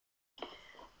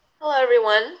Hello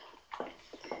everyone.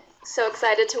 So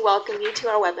excited to welcome you to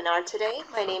our webinar today.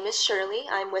 My name is Shirley.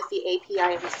 I'm with the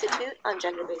API Institute on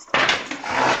Gender-Based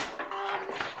Violence.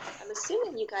 I'm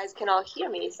assuming you guys can all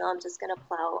hear me, so I'm just going to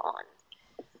plow on.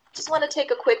 Just want to take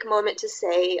a quick moment to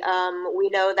say we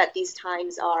know that these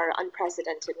times are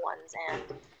unprecedented ones, and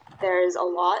there's a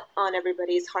lot on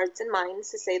everybody's hearts and minds,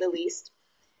 to say the least.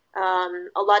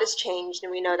 A lot has changed,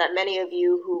 and we know that many of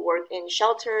you who work in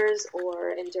shelters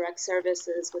or in direct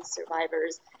services with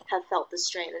survivors have felt the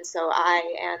strain. And so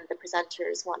I and the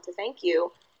presenters want to thank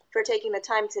you for taking the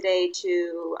time today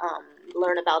to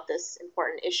learn about this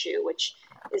important issue, which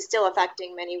is still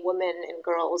affecting many women and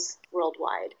girls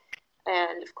worldwide.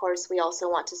 And of course, we also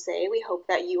want to say we hope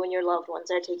that you and your loved ones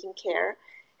are taking care,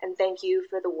 and thank you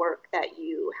for the work that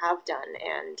you have done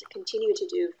and continue to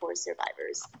do for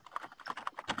survivors.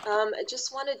 I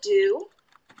just want to do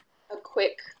a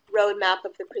quick roadmap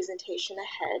of the presentation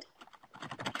ahead.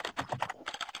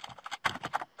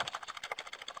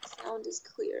 Sound is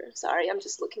clear. Sorry, I'm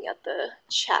just looking at the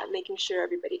chat, making sure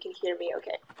everybody can hear me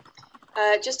okay.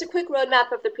 Just a quick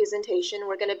roadmap of the presentation.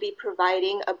 We're going to be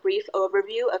providing a brief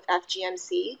overview of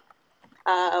FGMC,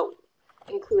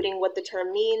 including what the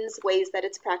term means, ways that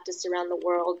it's practiced around the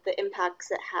world, the impacts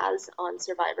it has on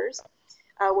survivors.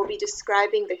 We'll be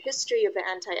describing the history of the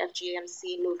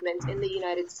anti-FGMC movement in the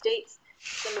United States,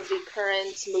 some of the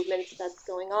current movements that's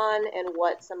going on, and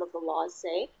what some of the laws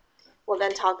say. We'll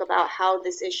then talk about how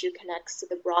this issue connects to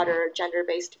the broader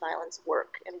gender-based violence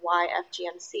work and why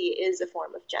FGMC is a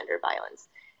form of gender violence,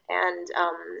 and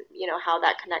how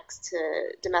that connects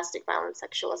to domestic violence,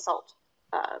 sexual assault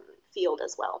field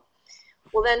as well.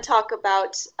 We'll then talk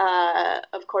about,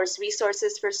 of course,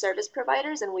 resources for service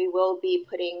providers, and we will be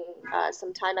putting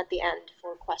some time at the end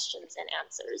for questions and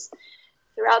answers.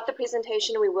 Throughout the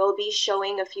presentation, we will be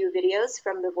showing a few videos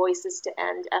from the Voices to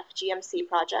End FGMC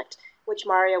project, which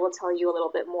Maria will tell you a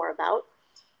little bit more about.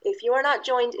 If you are not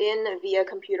joined in via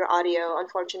computer audio,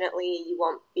 unfortunately, you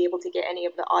won't be able to get any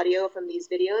of the audio from these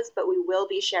videos, but we will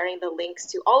be sharing the links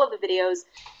to all of the videos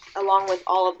along with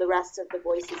all of the rest of the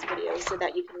Voices videos so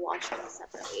that you can watch them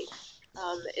separately.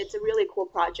 It's a really cool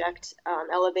project,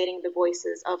 elevating the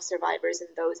voices of survivors and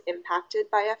those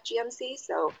impacted by FGMC,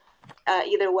 so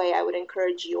either way, I would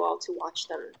encourage you all to watch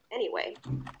them anyway.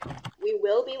 We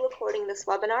will be recording this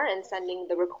webinar and sending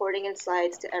the recording and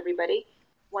slides to everybody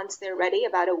once they're ready,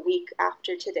 about a week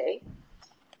after today.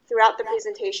 Throughout the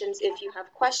presentations, if you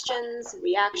have questions,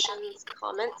 reactions,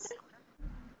 comments,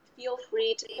 feel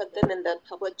free to put them in the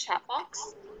public chat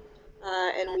box,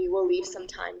 and we will leave some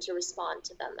time to respond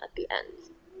to them at the end.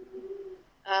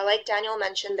 Like Daniel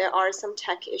mentioned, there are some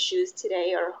tech issues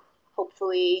today, or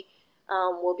hopefully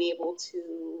we'll be able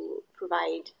to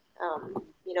provide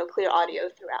clear audio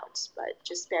throughout, but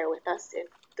just bear with us if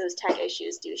those tech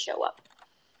issues do show up.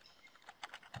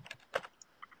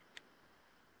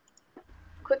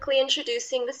 Quickly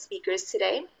introducing the speakers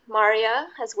today. Maria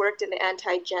has worked in the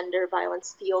anti-gender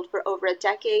violence field for over a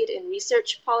decade in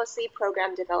research, policy,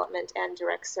 program development, and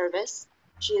direct service.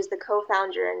 She is the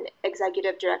co-founder and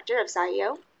executive director of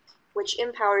SAHIO, which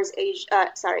empowers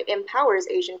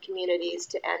Asian communities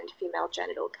to end female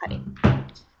genital cutting.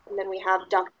 And then we have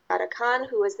Dr. Ada Khan,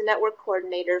 who is the network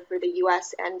coordinator for the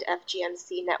US End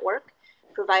FGMC network,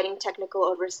 providing technical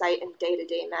oversight and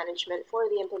day-to-day management for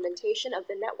the implementation of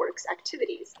the network's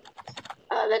activities.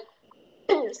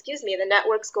 The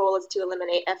network's goal is to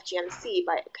eliminate FGMC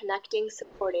by connecting,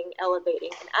 supporting,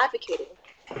 elevating, and advocating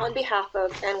on behalf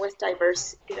of and with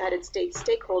diverse United States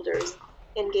stakeholders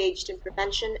engaged in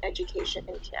prevention, education,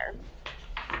 and care.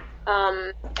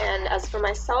 And as for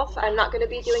myself, I'm not going to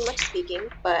be doing much speaking,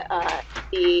 but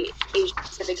the Asian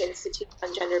Pacific Institute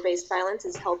on Gender-Based Violence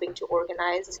is helping to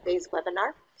organize today's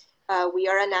webinar. We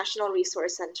are a national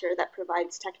resource center that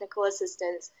provides technical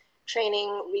assistance,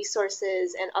 training,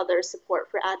 resources, and other support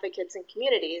for advocates and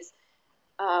communities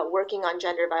working on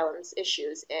gender violence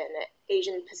issues in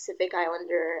Asian Pacific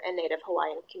Islander and Native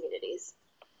Hawaiian communities.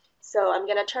 So I'm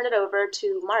going to turn it over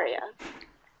to Maria.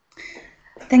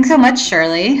 Thanks so much,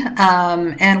 Shirley,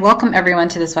 and welcome everyone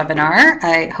to this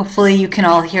webinar. Hopefully you can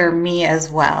all hear me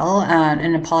as well,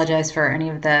 and apologize for any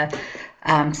of the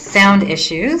sound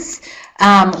issues.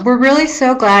 We're really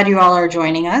so glad you all are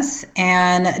joining us,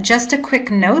 and just a quick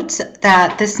note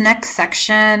that this next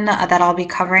section that I'll be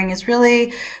covering is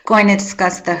really going to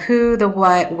discuss the who, the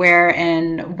what, where,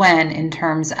 and when in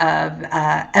terms of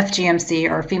FGMC,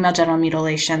 or female genital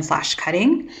mutilation /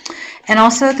 cutting. And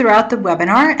also throughout the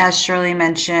webinar, as Shirley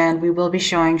mentioned, we will be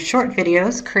showing short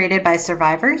videos created by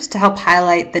survivors to help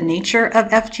highlight the nature of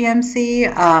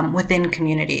FGMC within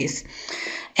communities.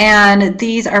 And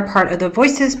these are part of the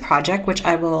Voices project, which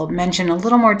I will mention a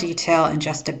little more detail in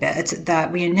just a bit,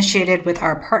 that we initiated with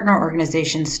our partner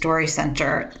organization, Story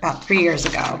Center, about 3 years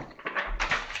ago.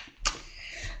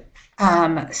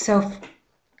 So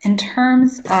in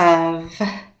terms of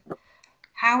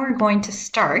how we're going to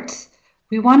start,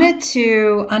 we wanted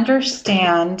to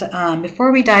understand,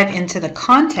 before we dive into the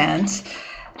content,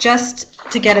 just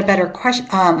to get a better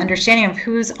understanding of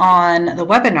who's on the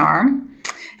webinar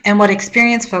and what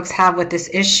experience folks have with this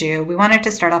issue, we wanted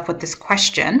to start off with this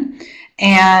question.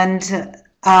 And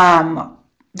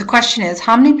the question is,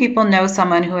 how many people know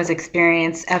someone who has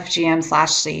experienced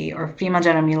FGM/C or female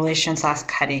genital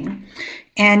mutilation/cutting?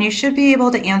 And you should be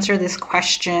able to answer this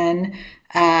question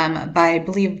by, I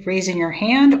believe, raising your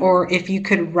hand, or if you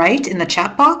could write in the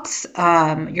chat box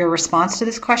your response to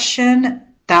this question,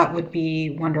 that would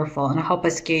be wonderful, and it'll help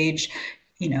us gauge,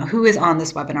 who is on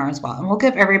this webinar as well. And we'll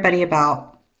give everybody about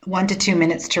 1 to 2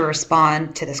 minutes to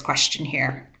respond to this question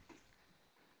here.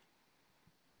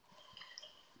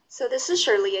 So this is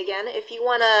Shirley again. If you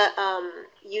want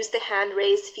to use the hand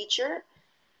raise feature,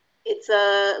 it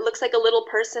looks like a little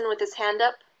person with his hand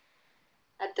up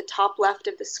at the top left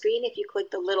of the screen. If you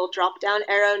click the little drop-down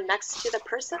arrow next to the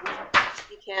person,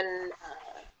 you can,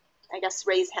 I guess,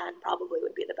 raise hand probably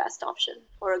would be the best option,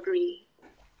 or agree.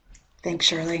 Thanks,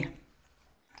 Shirley.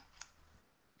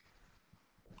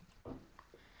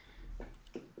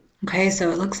 Okay, so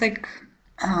it looks like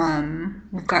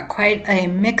we've got quite a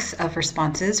mix of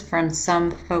responses from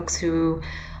some folks who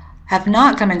have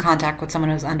not come in contact with someone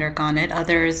who's undergone it,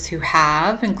 others who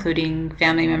have, including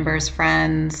family members,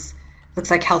 friends,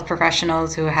 looks like health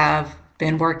professionals who have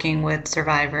been working with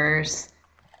survivors.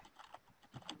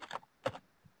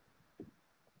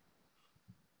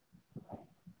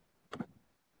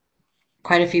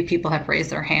 Quite a few people have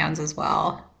raised their hands as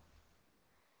well.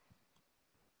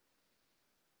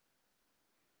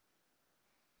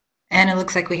 And it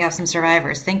looks like we have some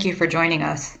survivors. Thank you for joining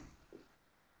us.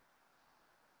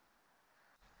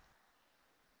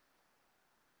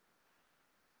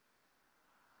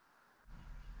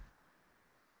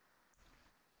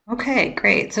 Okay,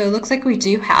 great. So it looks like we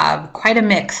do have quite a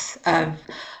mix of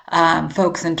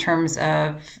folks in terms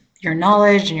of your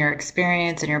knowledge and your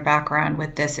experience and your background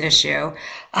with this issue.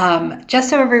 Just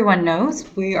so everyone knows,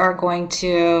 we are going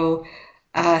to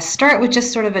start with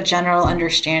just sort of a general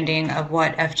understanding of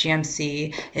what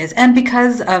FGMC is. And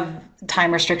because of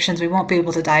time restrictions, we won't be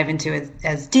able to dive into it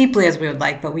as deeply as we would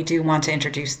like, but we do want to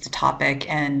introduce the topic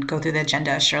and go through the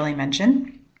agenda, as Shirley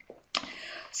mentioned.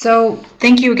 So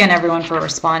thank you again, everyone, for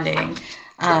responding.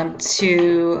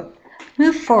 To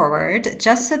move forward,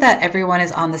 just so that everyone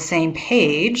is on the same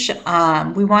page,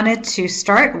 we wanted to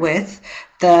start with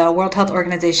the World Health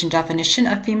Organization definition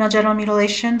of female genital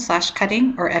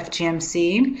mutilation/cutting, or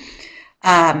FGMC.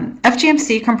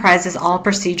 FGMC comprises all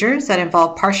procedures that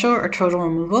involve partial or total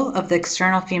removal of the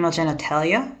external female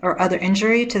genitalia or other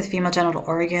injury to the female genital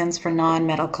organs for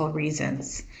non-medical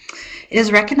reasons. It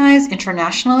is recognized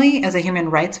internationally as a human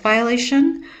rights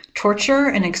violation, torture,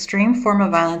 and extreme form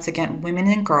of violence against women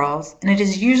and girls, and it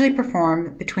is usually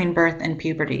performed between birth and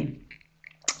puberty.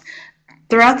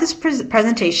 Throughout this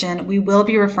presentation, we will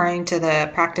be referring to the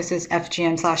practices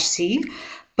FGM/C,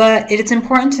 but it is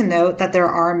important to note that there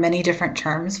are many different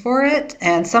terms for it,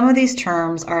 and some of these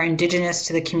terms are indigenous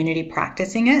to the community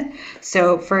practicing it.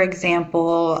 So, for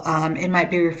example, it might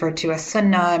be referred to as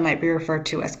sunna, it might be referred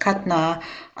to as katna,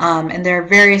 and there are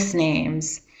various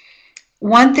names.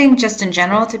 One thing just in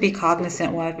general to be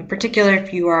cognizant of, in particular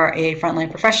if you are a frontline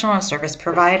professional or service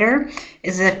provider,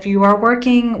 is if you are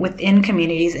working within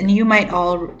communities, and you might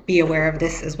all be aware of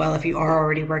this as well if you are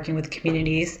already working with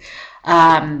communities,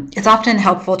 it's often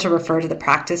helpful to refer to the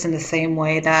practice in the same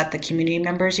way that the community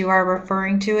members you are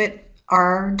referring to it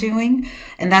are doing,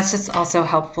 and that's just also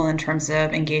helpful in terms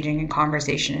of engaging in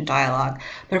conversation and dialogue.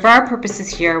 But for our purposes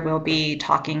here, we'll be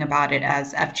talking about it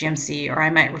as FGMC, or I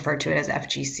might refer to it as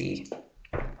FGC.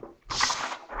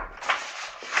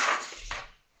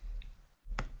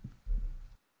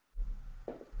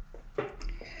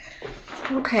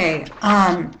 Okay,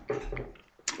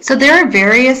 so there are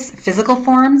various physical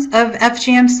forms of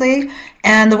FGMC,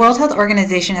 and the World Health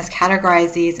Organization has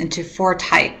categorized these into 4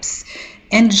 types.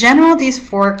 In general, these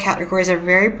 4 categories are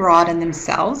very broad in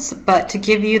themselves, but to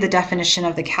give you the definition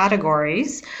of the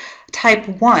categories, Type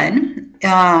 1,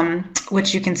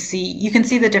 which you can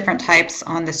see the different types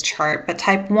on this chart, but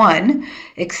type 1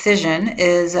 excision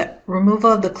is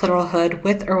removal of the clitoral hood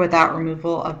with or without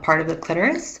removal of part of the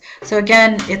clitoris. So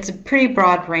again, it's a pretty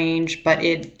broad range, but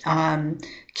it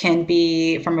can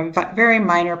be from a very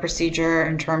minor procedure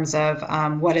in terms of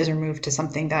what is removed to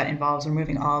something that involves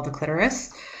removing all of the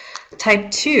clitoris.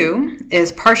 Type 2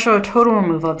 is partial or total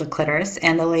removal of the clitoris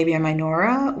and the labia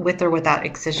minora with or without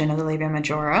excision of the labia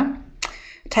majora.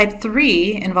 Type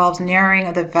 3 involves narrowing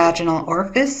of the vaginal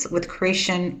orifice with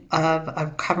creation of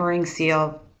a covering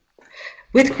seal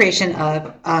by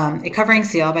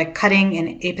cutting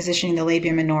and appositioning the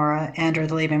labia minora and or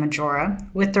the labia majora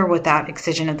with or without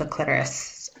excision of the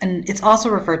clitoris. And it's also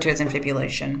referred to as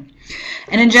infibulation.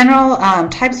 And in general,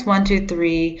 types 1, 2,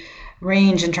 3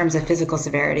 range in terms of physical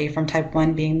severity, from type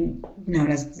 1 being known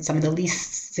as some of the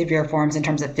least severe forms in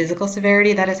terms of physical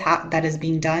severity that is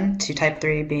being done, to type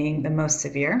 3 being the most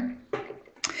severe.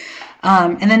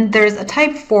 And then there's a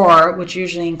type 4, which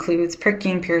usually includes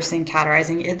pricking, piercing,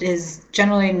 cauterizing. It is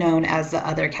generally known as the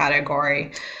other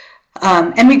category.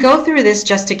 And we go through this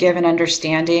just to give an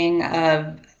understanding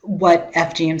of what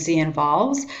FGMC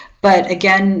involves. But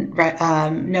again,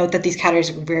 note that these categories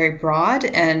are very broad,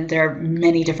 and there are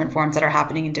many different forms that are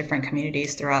happening in different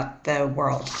communities throughout the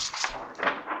world.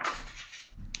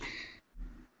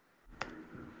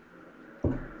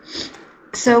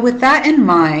 So with that in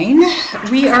mind,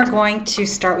 we are going to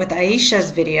start with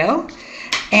Aisha's video.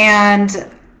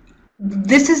 And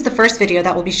this is the first video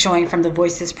that we'll be showing from the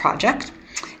Voices Project.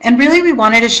 And really, we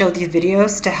wanted to show these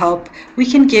videos to help. We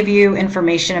can give you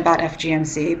information about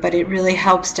FGMC, but it really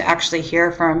helps to actually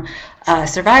hear from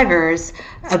survivors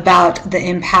about the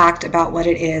impact, about what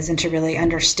it is, and to really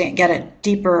get a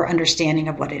deeper understanding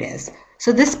of what it is.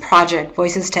 So this project,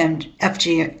 Voices to End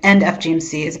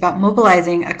FGMC, is about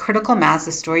mobilizing a critical mass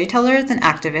of storytellers and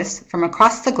activists from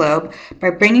across the globe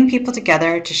by bringing people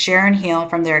together to share and heal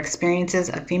from their experiences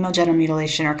of female genital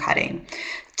mutilation or cutting,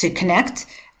 to connect,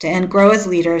 and grow as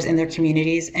leaders in their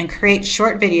communities, and create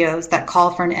short videos that call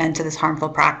for an end to this harmful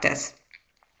practice.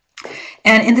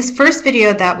 And in this first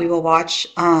video that we will watch,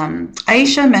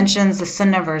 Aisha mentions the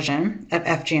Sunnah version of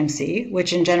FGMC,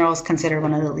 which in general is considered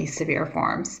one of the least severe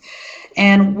forms.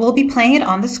 And we'll be playing it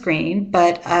on the screen,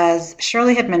 but as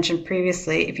Shirley had mentioned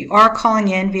previously, if you are calling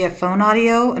in via phone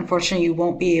audio, unfortunately you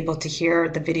won't be able to hear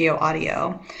the video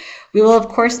audio. We will, of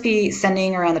course, be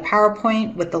sending around the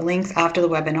PowerPoint with the links after the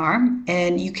webinar.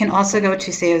 And you can also go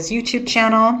to SEO's YouTube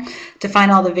channel to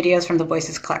find all the videos from the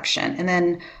Voices collection. And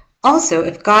then also,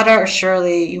 if Gada or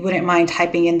Shirley, you wouldn't mind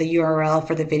typing in the URL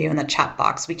for the video in the chat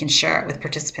box, we can share it with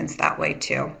participants that way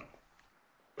too.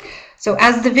 So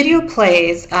as the video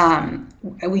plays,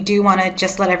 we do want to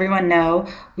just let everyone know,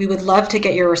 we would love to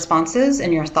get your responses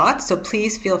and your thoughts. So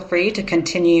please feel free to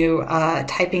continue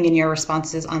typing in your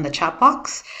responses on the chat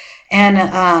box.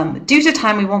 And due to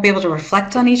time, we won't be able to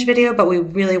reflect on each video, but we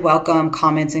really welcome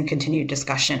comments and continued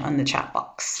discussion on the chat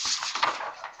box.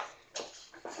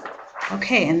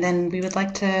 Okay, and then we would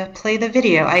like to play the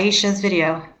video, Aisha's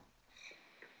video.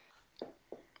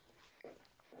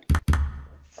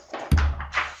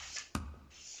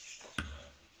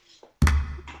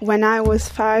 When I was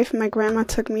 5, my grandma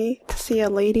took me to see a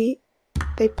lady.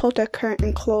 They pulled the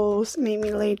curtain closed, made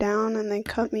me lay down, and then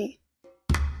cut me.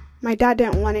 My dad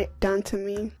didn't want it done to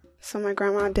me, so my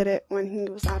grandma did it when he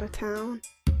was out of town.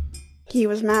 He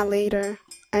was mad later,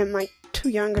 and my 2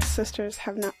 younger sisters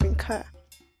have not been cut.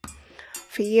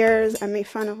 For years, I made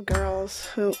fun of girls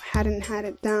who hadn't had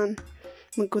it done.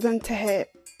 We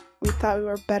thought we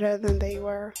were better than they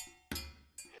were.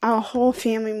 Our whole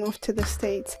family moved to the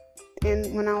States,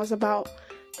 and when I was about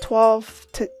 12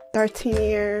 to 13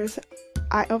 years,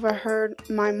 I overheard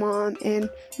my mom and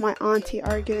my auntie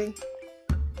arguing.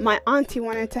 My auntie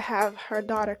wanted to have her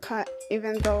daughter cut,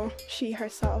 even though she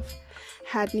herself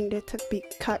had needed to be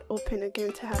cut open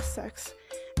again to have sex,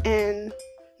 and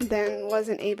then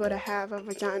wasn't able to have a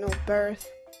vaginal birth.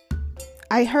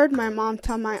 I heard my mom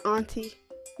tell my auntie,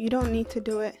 "You don't need to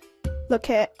do it. Look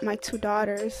at my 2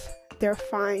 daughters. They're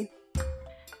fine."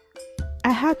 I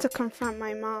had to confront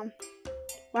my mom.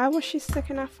 Why was she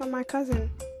sticking up for my cousin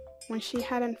when she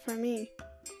hadn't for me?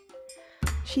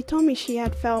 She told me she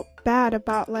had felt bad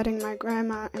about letting my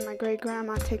grandma and my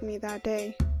great-grandma take me that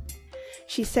day.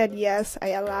 She said yes, I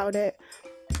allowed it,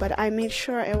 but I made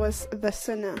sure it was the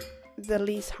sunnah, the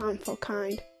least harmful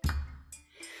kind.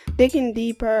 Digging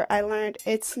deeper, I learned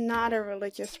it's not a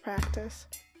religious practice.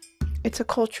 It's a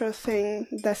cultural thing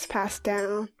that's passed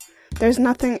down. There's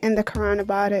nothing in the Quran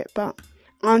about it, but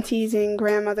aunties and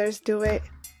grandmothers do it.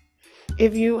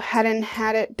 If you hadn't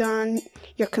had it done,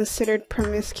 you're considered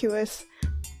promiscuous.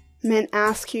 Men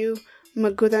ask you,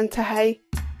 magudan tahay.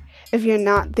 If you're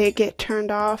not, they get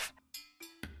turned off.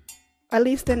 At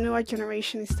least the newer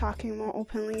generation is talking more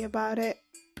openly about it.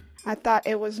 I thought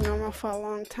it was normal for a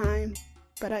long time,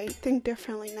 but I think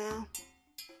differently now.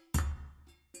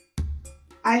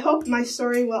 I hope my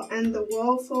story will end the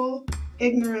woeful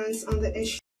ignorance on the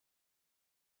issue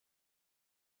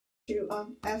of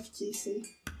FGC.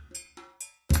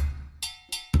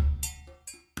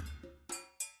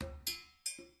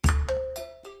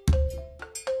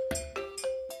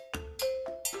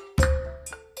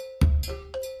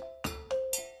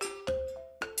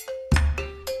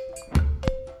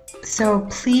 So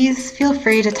please feel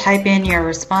free to type in your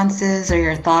responses or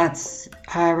your thoughts,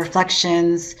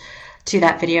 reflections to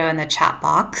that video in the chat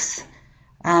box.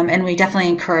 And we definitely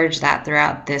encourage that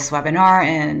throughout this webinar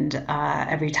and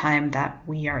every time that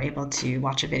we are able to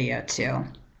watch a video too.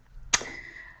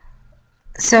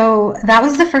 So that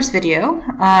was the first video.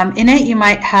 In it, you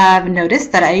might have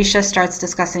noticed that Aisha starts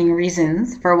discussing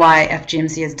reasons for why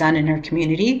FGMC is done in her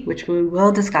community, which we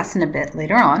will discuss in a bit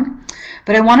later on.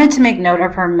 But I wanted to make note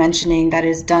of her mentioning that it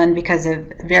is done because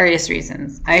of various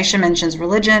reasons. Aisha mentions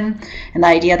religion and the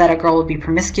idea that a girl will be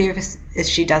promiscuous if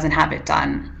she doesn't have it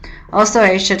done. Also,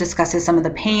 Aisha discusses some of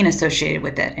the pain associated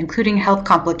with it, including health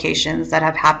complications that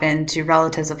have happened to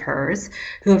relatives of hers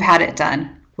who have had it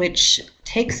done, which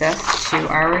takes us to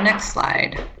our next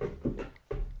slide.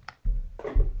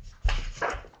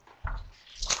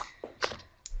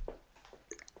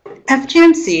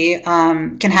 FGMC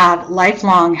can have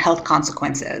lifelong health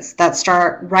consequences that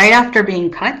start right after being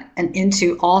cut and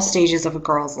into all stages of a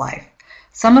girl's life,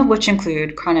 some of which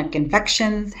include chronic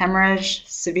infections, hemorrhage,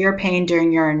 severe pain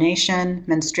during urination,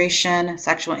 menstruation,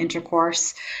 sexual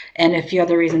intercourse, and a few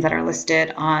other reasons that are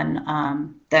listed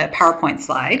on the PowerPoint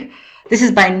slide. This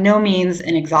is by no means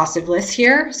an exhaustive list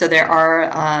here, so there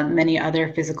are many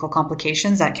other physical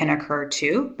complications that can occur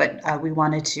too, but we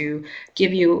wanted to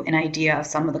give you an idea of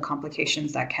some of the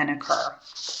complications that can occur.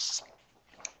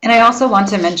 And I also want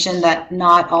to mention that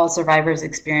not all survivors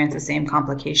experience the same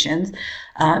complications.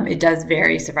 It does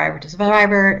vary survivor to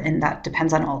survivor, and that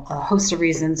depends on a host of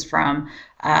reasons from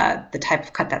the type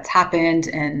of cut that's happened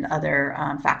and other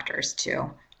factors too.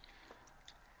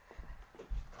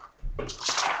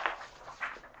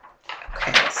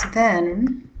 Okay, so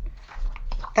then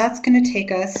that's going to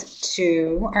take us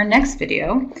to our next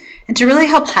video. And to really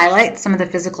help highlight some of the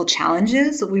physical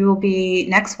challenges, we will be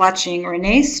next watching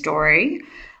Renee's story.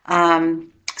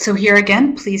 So here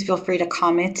again, please feel free to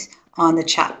comment on the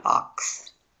chat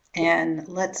box. And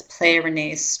let's play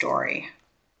Renee's story.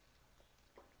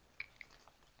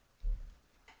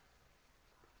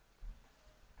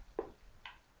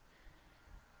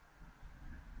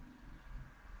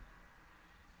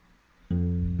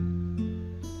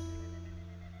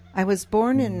 I was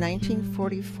born in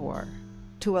 1944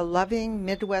 to a loving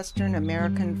Midwestern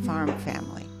American farm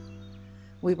family.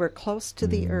 We were close to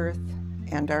the earth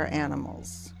and our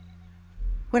animals.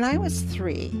 When I was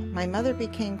 3, my mother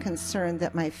became concerned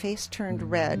that my face turned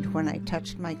red when I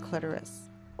touched my clitoris.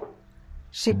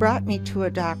 She brought me to a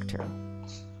doctor,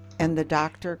 and the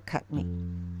doctor cut me.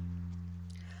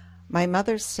 My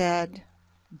mother said,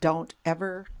 "Don't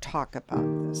ever talk about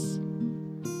this."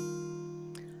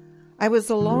 I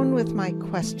was alone with my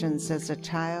questions as a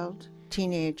child,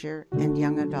 teenager, and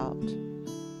young adult.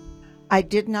 I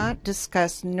did not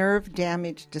discuss nerve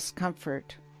damage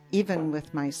discomfort, even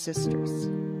with my sisters.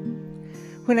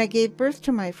 When I gave birth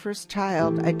to my first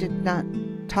child, I did not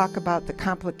talk about the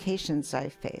complications I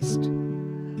faced.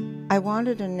 I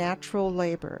wanted a natural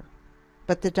labor,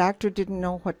 but the doctor didn't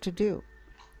know what to do.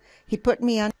 He put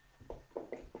me under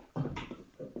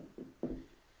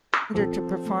to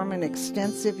perform an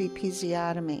extensive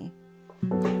episiotomy.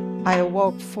 I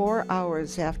awoke 4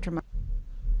 hours after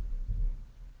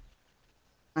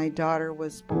my daughter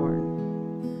was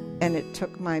born, and it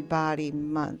took my body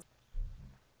months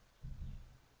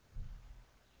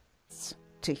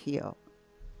to heal.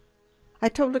 I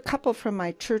told a couple from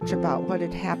my church about what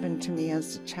had happened to me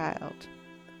as a child.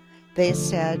 They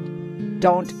said,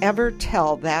 "Don't ever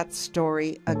tell that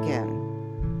story again."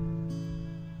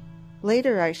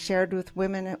 Later, I shared with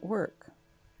women at work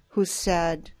who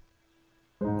said,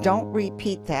 "Don't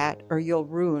repeat that or you'll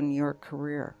ruin your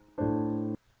career."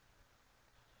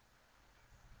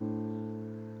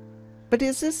 But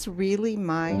is this really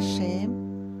my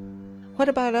shame? What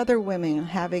about other women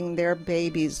having their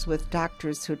babies with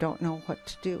doctors who don't know what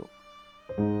to do?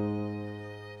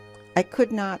 I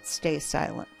could not stay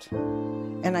silent,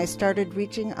 and I started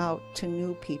reaching out to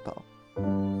new people.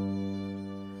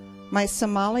 My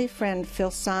Somali friend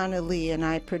Filsan Ali and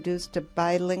I produced a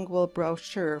bilingual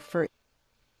brochure for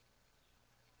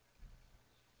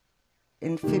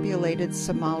infibulated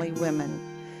Somali women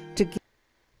to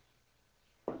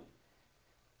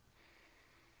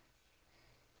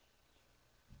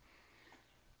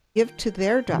give to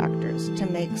their doctors to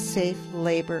make safe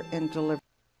labor and delivery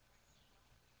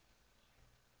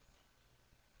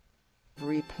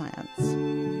plans.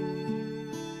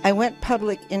 I went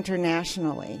public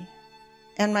internationally,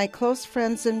 and my close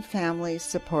friends and family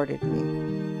supported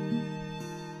me.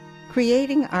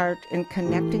 Creating art and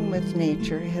connecting with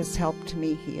nature has helped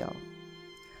me heal.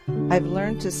 I've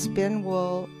learned to spin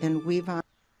wool and weave on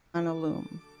a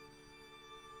loom.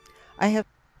 I have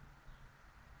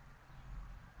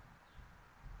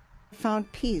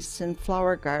found peace in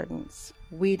flower gardens,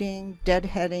 weeding,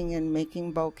 deadheading, and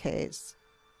making bouquets.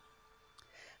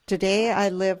 Today I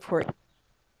live where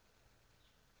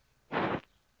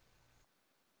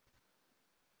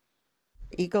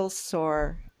eagles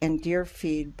soar and deer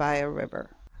feed by a river.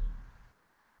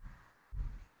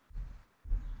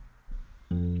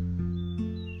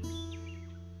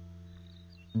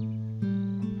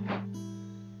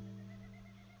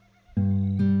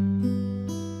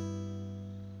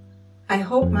 I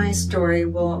hope my story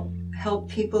will help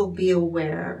people be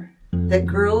aware that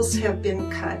girls have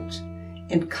been cut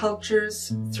in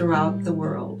cultures throughout the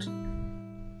world.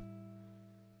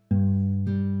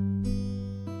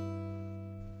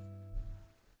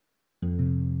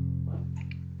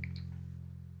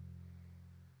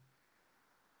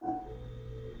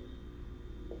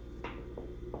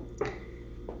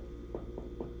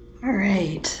 All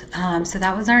right, so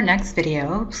that was our next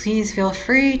video. Please feel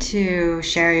free to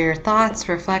share your thoughts,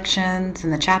 reflections in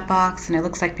the chat box, and it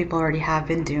looks like people already have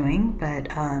been doing, but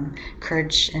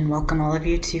encourage and welcome all of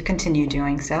you to continue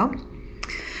doing so.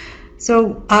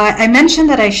 So I mentioned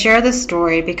that I share this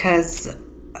story because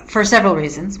for several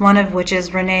reasons, one of which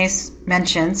is Renee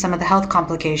mentioned some of the health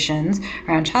complications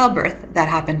around childbirth that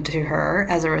happened to her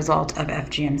as a result of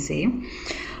FGMC.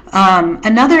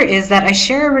 Another is that I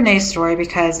share Renee's story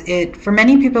because for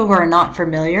many people who are not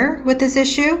familiar with this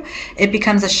issue, it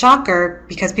becomes a shocker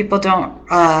because people don't,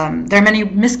 there are many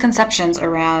misconceptions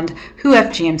around who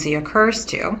FGMC occurs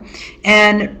to.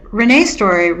 And Renee's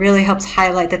story really helps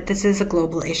highlight that this is a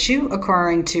global issue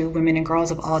occurring to women and girls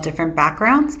of all different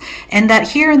backgrounds, and that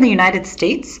here in the United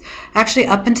States, actually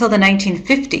up until the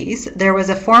 1950s, there was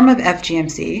a form of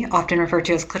FGMC, often referred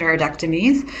to as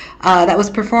clitoridectomies, that was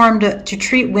performed to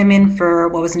treat women for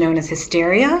what was known as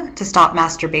hysteria, to stop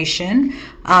masturbation,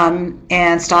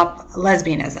 and stop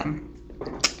lesbianism.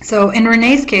 So in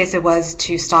Renee's case, it was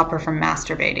to stop her from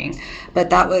masturbating, but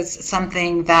that was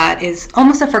something that is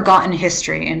almost a forgotten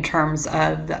history in terms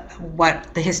of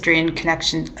what the history and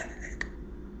connection,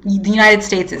 the United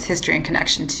States' history and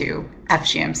connection to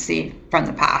FGMC from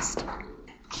the past.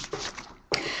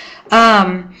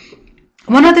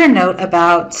 One other note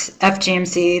about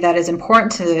FGMC that is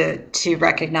important to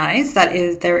recognize that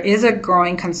is there is a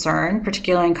growing concern,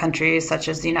 particularly in countries such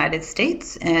as the United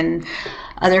States and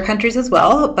other countries as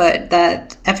well, but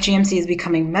that FGMC is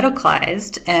becoming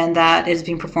medicalized and that it is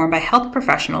being performed by health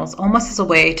professionals almost as a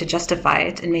way to justify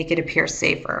it and make it appear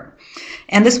safer.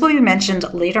 And this will be mentioned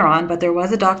later on, but there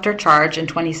was a doctor charged in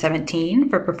 2017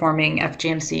 for performing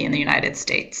FGMC in the United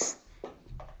States.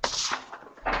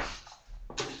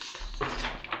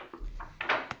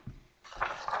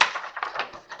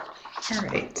 All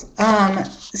right,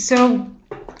 so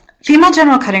female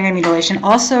genital cutting or mutilation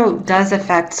also does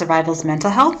affect survival's mental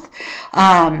health.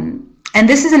 And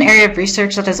this is an area of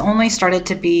research that has only started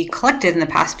to be collected in the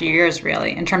past few years,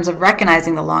 really, in terms of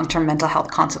recognizing the long-term mental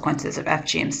health consequences of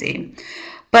FGMC.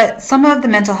 But some of the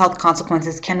mental health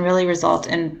consequences can really result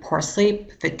in poor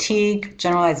sleep, fatigue,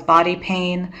 generalized body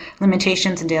pain,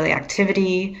 limitations in daily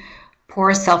activity,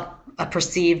 poor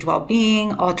self-perceived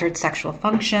well-being, altered sexual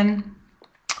function.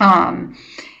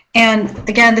 And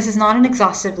again, this is not an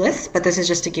exhaustive list, but this is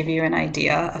just to give you an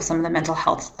idea of some of the mental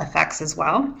health effects as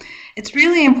well. It's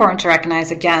really important to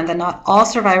recognize, again, that not all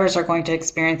survivors are going to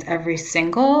experience every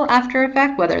single after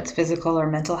effect, whether it's physical or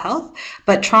mental health,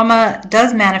 but trauma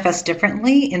does manifest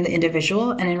differently in the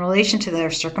individual and in relation to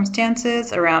their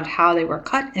circumstances around how they were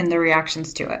cut and their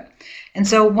reactions to it. And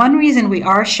so one reason we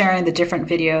are sharing the different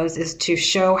videos is to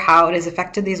show how it has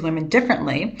affected these women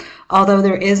differently, although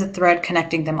there is a thread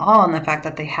connecting them all in the fact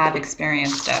that they have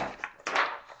experienced it.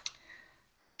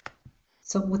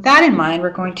 So with that in mind,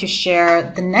 we're going to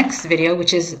share the next video,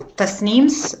 which is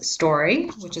Tasneem's story,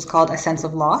 which is called A Sense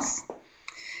of Loss.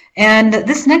 And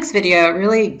this next video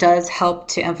really does help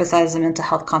to emphasize the mental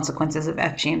health consequences of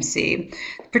FGMC.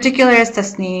 Particularly as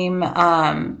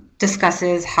Tasneem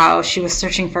discusses how she was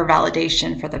searching for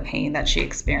validation for the pain that she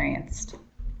experienced.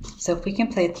 So if we can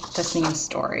play Tasneem's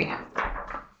story.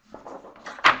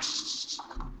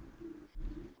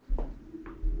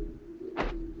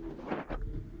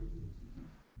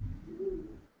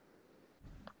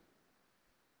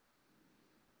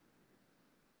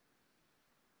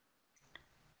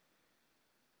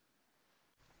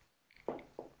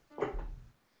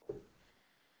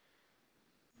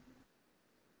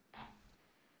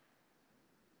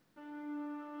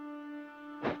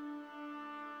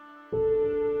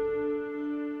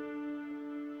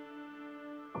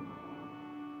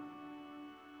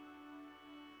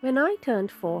 When I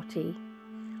turned 40,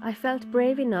 I felt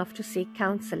brave enough to seek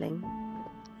counselling.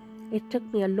 It took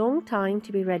me a long time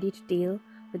to be ready to deal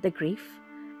with the grief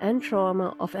and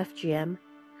trauma of FGM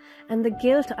and the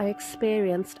guilt I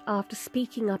experienced after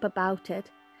speaking up about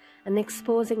it and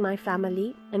exposing my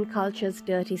family and culture's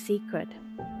dirty secret.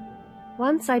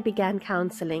 Once I began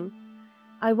counselling,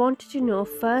 I wanted to know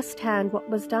firsthand what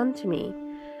was done to me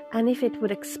and if it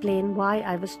would explain why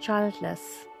I was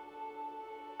childless.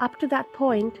 Up to that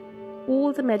point,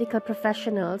 all the medical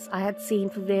professionals I had seen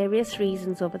for various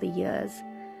reasons over the years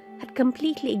had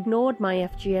completely ignored my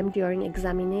FGM during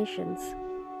examinations.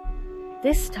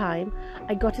 This time,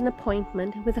 I got an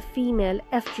appointment with a female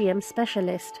FGM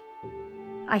specialist.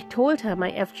 I told her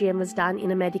my FGM was done in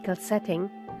a medical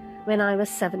setting when I was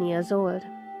 7 years old.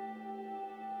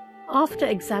 After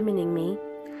examining me,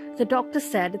 the doctor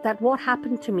said that what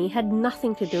happened to me had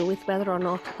nothing to do with whether or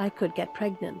not I could get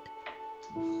pregnant.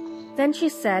 Then she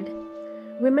said,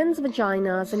 women's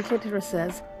vaginas and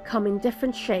clitorises come in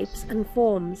different shapes and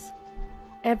forms.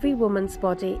 Every woman's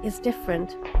body is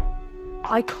different.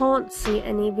 I can't see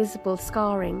any visible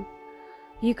scarring.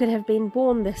 You could have been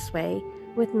born this way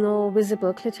with no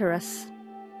visible clitoris.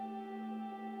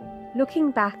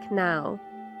 Looking back now,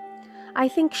 I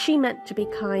think she meant to be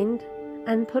kind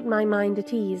and put my mind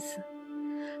at ease.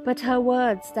 But her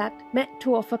words that meant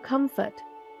to offer comfort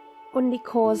only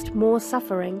caused more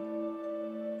suffering.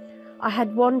 I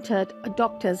had wanted a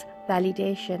doctor's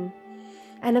validation,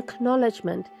 an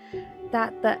acknowledgement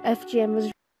that the FGM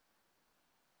was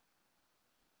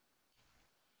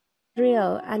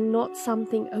real and not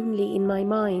something only in my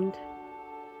mind.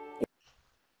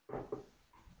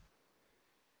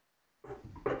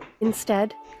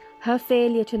 Instead, her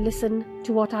failure to listen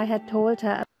to what I had told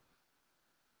her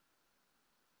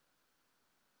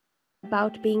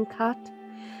about being cut,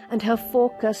 and her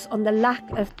focus on the lack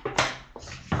of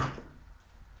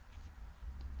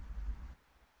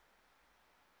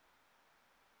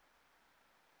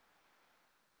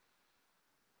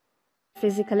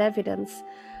physical evidence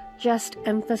just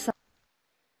emphasized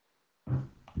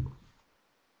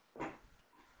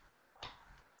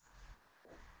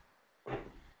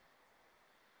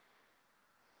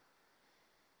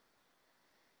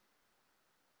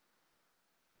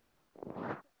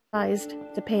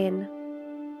the pain.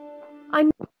 I'm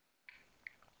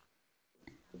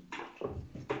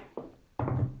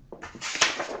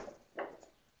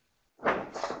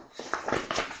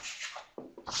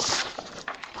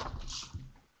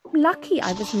lucky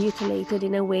I was mutilated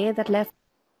in a way that left.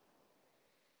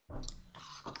 All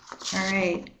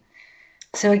right.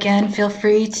 So again, feel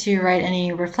free to write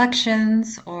any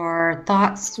reflections or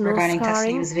thoughts regarding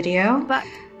Tasneem's video.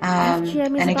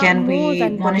 And again, we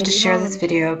wanted to share this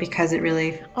video because it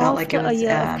really felt like it was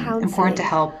important to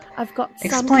help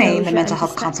explain the mental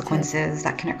health consequences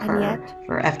that can occur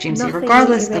for FGMC,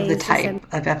 regardless of the type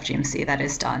of FGMC that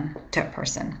is done to a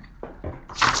person.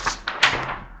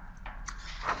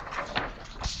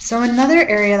 So another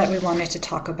area that we wanted to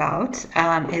talk about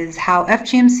is how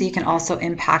FGMC can also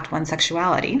impact one's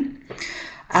sexuality.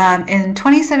 In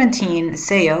 2017,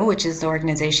 SEO, which is the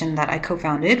organization that I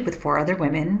co-founded with 4 other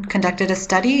women, conducted a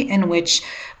study in which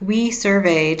we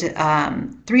surveyed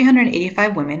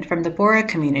 385 women from the Bora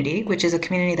community, which is a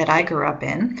community that I grew up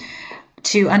in,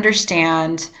 to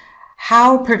understand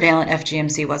how prevalent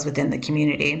FGMC was within the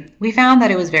community. We found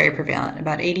that it was very prevalent.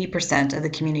 About 80% of the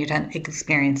community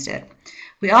experienced it.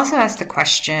 We also asked the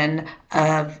question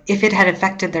of if it had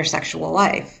affected their sexual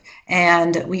life,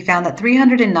 and we found that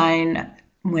 309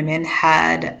 women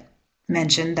had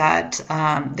mentioned that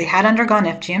they had undergone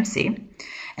FGMC,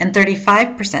 and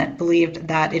 35% believed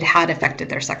that it had affected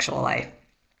their sexual life,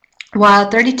 while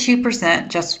 32%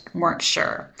 just weren't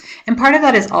sure. And part of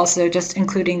that is also just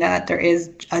including that there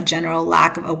is a general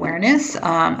lack of awareness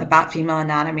about female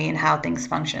anatomy and how things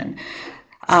function.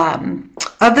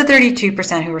 Of the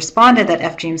 32% who responded that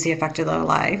FGMC affected their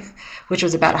life, which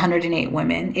was about 108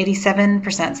 women,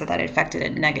 87% said that it affected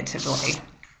it negatively.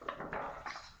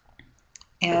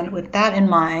 And with that in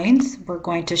mind, we're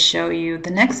going to show you the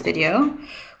next video,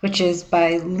 which is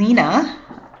by Lena.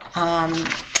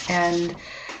 And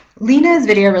Lena's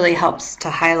video really helps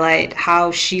to highlight how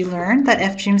she learned that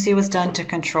FGMC was done to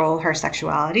control her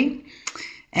sexuality.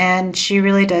 And she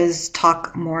really does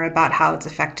talk more about how it's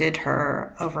affected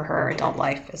her over her adult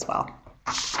life as well.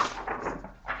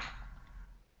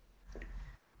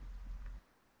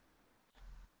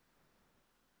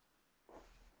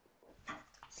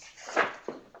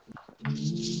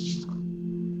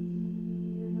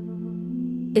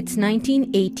 It's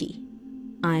 1980.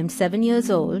 I'm 7 years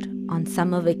old on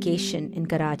summer vacation in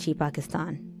Karachi,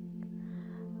 Pakistan.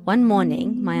 One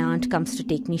morning, my aunt comes to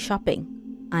take me shopping.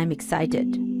 I'm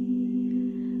excited.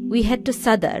 We head to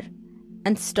Sadr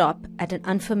and stop at an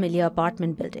unfamiliar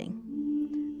apartment building.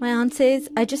 My aunt says,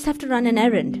 I just have to run an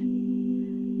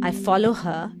errand. I follow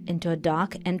her into a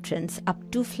dark entrance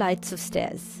up 2 flights of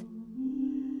stairs.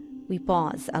 We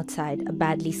pause outside a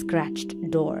badly scratched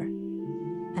door,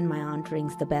 and my aunt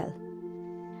rings the bell.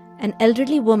 An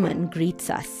elderly woman greets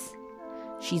us.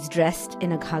 She's dressed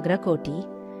in a ghagra koti,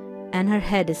 and her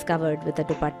head is covered with a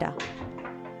dupatta.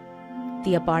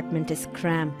 The apartment is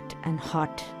cramped and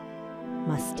hot,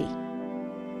 musty.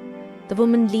 The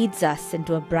woman leads us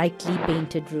into a brightly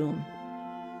painted room.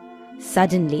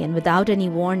 Suddenly and without any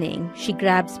warning, she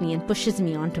grabs me and pushes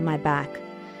me onto my back.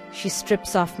 She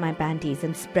strips off my panties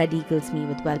and spread eagles me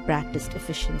with well-practiced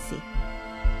efficiency.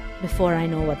 Before I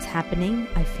know what's happening,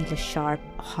 I feel a sharp,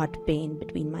 hot pain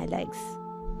between my legs.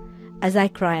 As I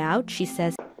cry out, she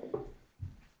says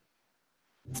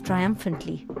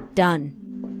triumphantly, "Done."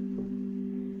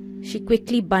 She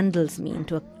quickly bundles me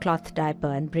into a cloth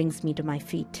diaper and brings me to my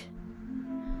feet.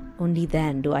 Only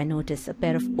then do I notice a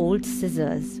pair of old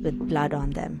scissors with blood on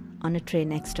them on a tray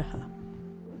next to her.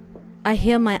 I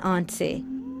hear my aunt say,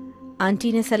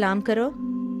 "Auntie ne salam karo?"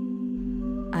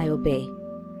 I obey.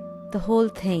 The whole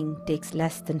thing takes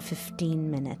less than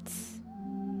 15 minutes.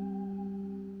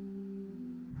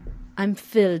 I'm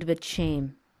filled with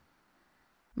shame.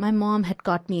 My mom had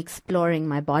caught me exploring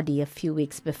my body a few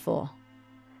weeks before.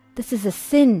 "This is a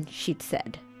sin," she'd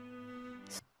said.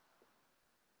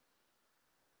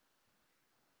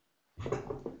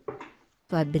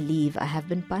 So I believe I have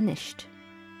been punished.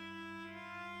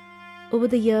 Over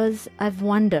the years, I've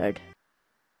wondered,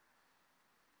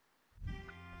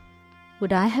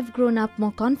 would I have grown up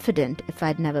more confident if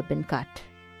I'd never been cut?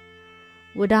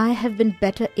 Would I have been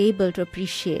better able to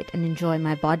appreciate and enjoy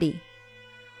my body?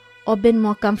 Or been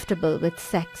more comfortable with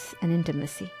sex and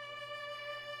intimacy?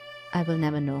 I will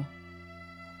never know.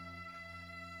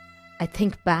 I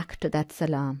think back to that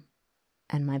salam,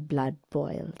 and my blood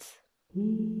boils.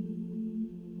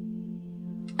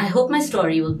 I hope my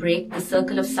story will break the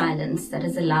circle of silence that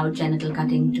has allowed genital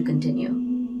cutting to continue.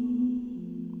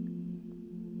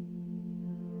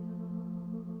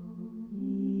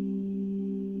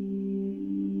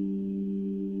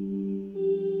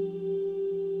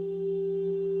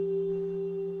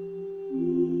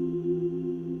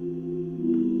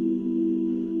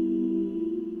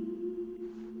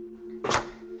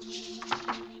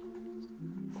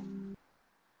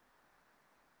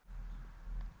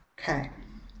 Okay.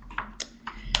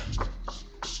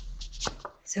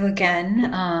 So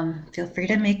again, feel free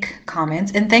to make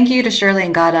comments. And thank you to Shirley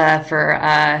and Gada for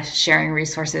sharing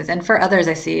resources. And for others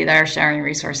I see that are sharing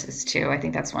resources too. I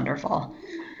think that's wonderful.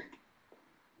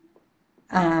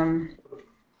 We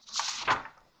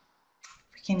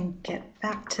can get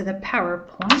back to the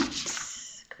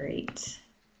PowerPoint. Great.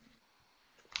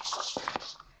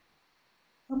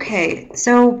 Okay,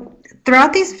 so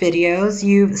throughout these videos,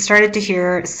 you've started to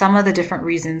hear some of the different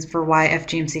reasons for why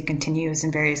FGMC continues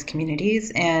in various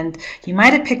communities, and you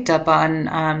might have picked up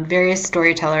on various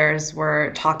storytellers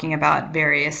were talking about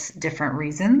various different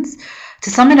reasons. To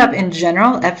sum it up, in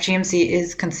general, FGMC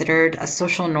is considered a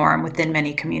social norm within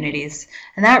many communities,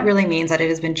 and that really means that it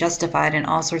has been justified in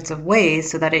all sorts of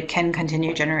ways so that it can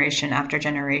continue generation after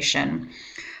generation.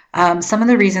 Some of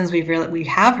the reasons we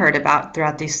have heard about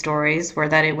throughout these stories were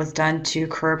that it was done to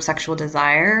curb sexual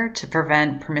desire, to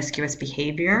prevent promiscuous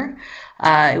behavior.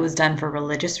 It was done for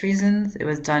religious reasons. It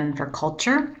was done for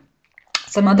culture.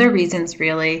 Some other reasons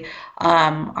really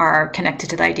are connected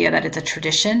to the idea that it's a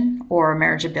tradition or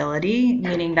marriageability,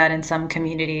 meaning that in some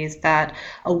communities that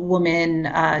a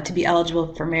woman to be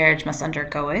eligible for marriage must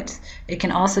undergo it. It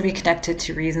can also be connected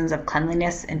to reasons of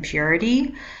cleanliness and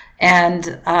purity. And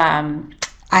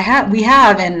we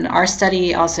have, and our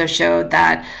study also showed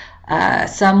that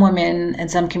Some women in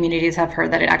some communities have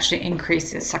heard that it actually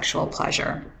increases sexual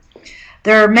pleasure.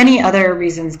 There are many other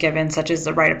reasons given, such as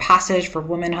the rite of passage for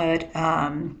womanhood.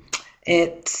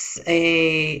 It's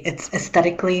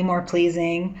aesthetically more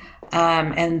pleasing,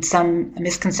 and some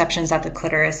misconceptions that the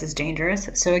clitoris is dangerous.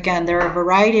 So again, there are a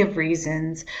variety of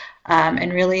reasons,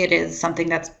 and really it is something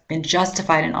that's been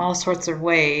justified in all sorts of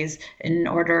ways in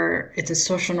order, it's a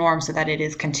social norm so that it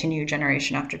is continued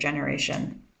generation after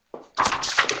generation.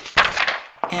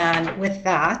 And with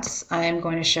that, I'm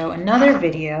going to show another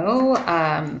video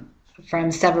from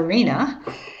Severina,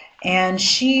 and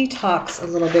she talks a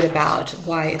little bit about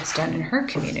why it's done in her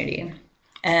community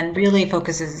and really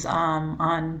focuses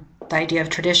on the idea of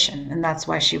tradition, and that's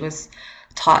why she was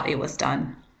taught it was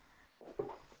done.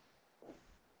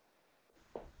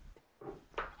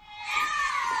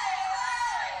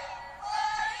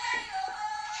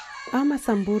 I'm a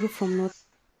Samburu from North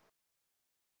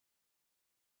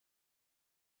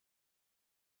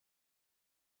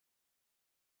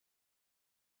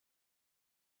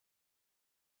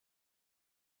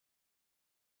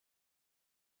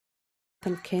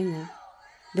Kenya,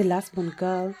 the last born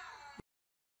girl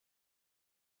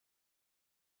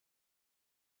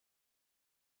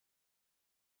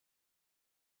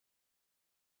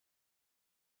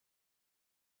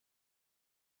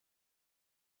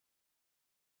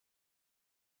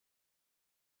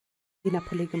in a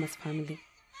polygamous family.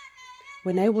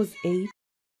 When I was 8,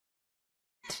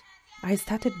 I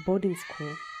started boarding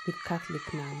school with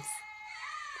Catholic nuns.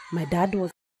 My dad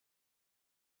was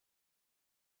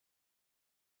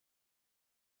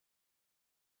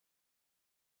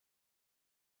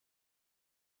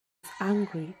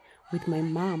angry with my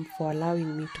mom for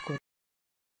allowing me to go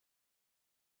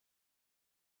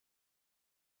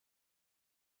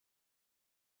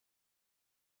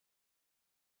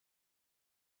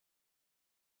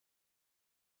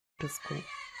to school,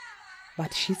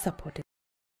 but she supported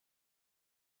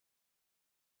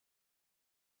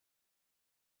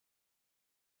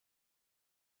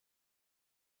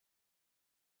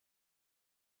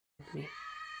me.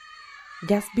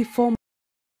 Just before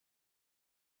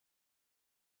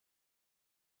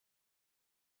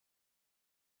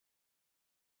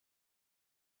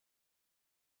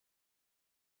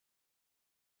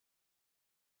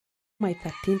my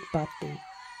 13th birthday,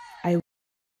 I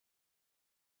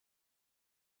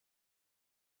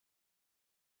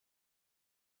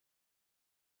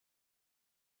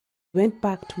went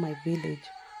back to my village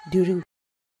during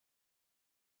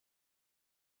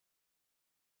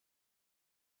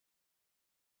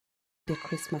the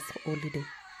Christmas holiday.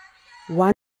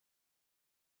 One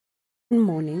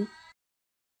morning,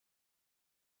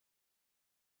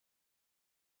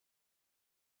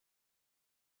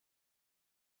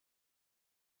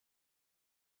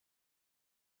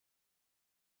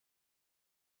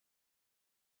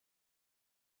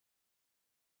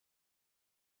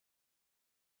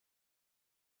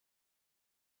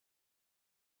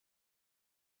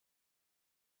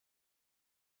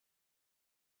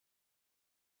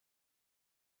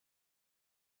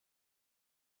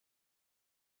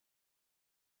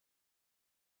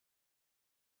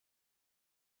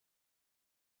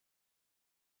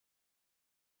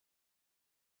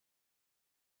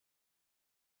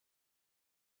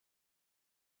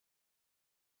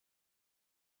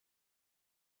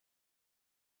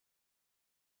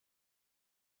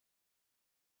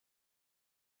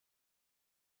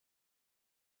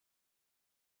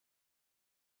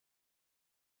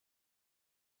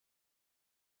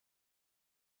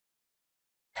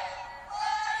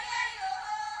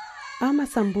 I'm a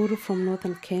Samburu from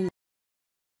northern Kenya.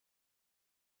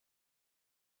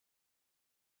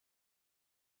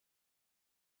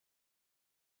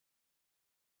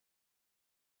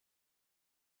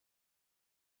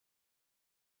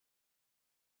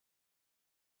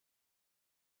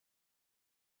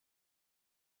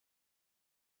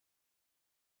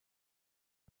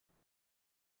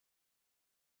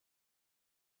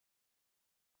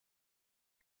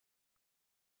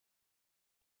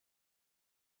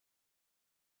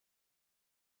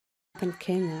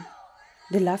 Kenya,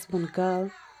 the last born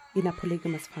girl in a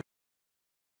polygamous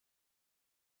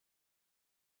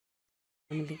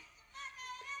family.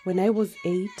 When I was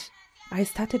 8, I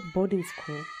started boarding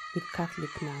school with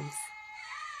Catholic nuns.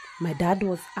 My dad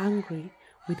was angry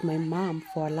with my mom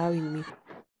for allowing me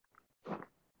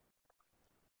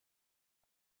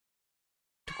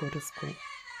to go to school,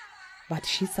 but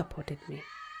she supported me.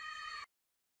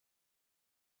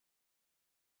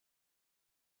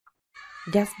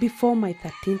 Just before my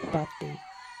 13th birthday,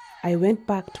 I went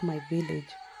back to my village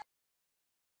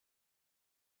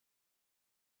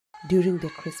during the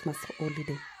Christmas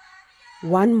holiday.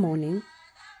 One morning,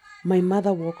 my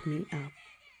mother woke me up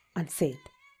and said,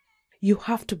 "You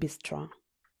have to be strong.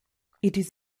 It is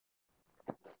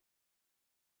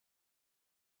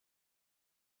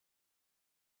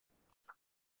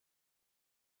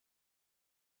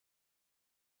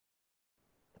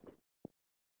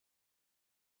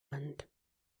and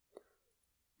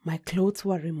my clothes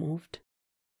were removed.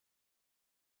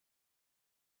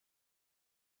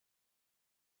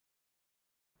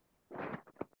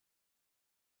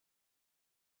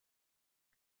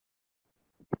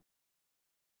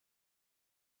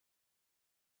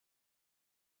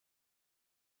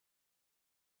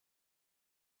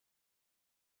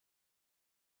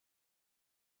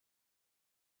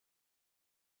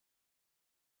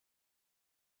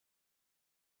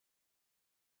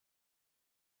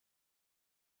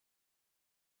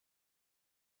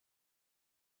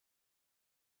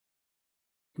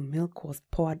 Milk was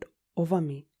poured over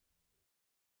me.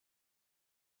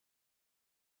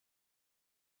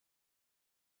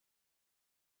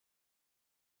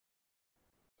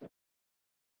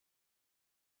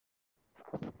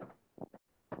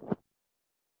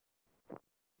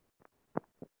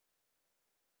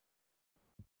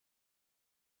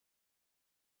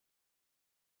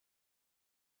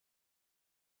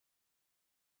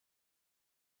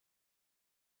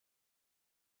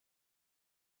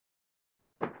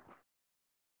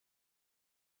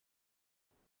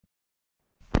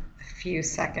 A few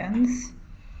seconds.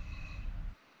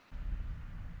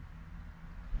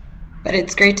 But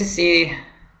it's great to see.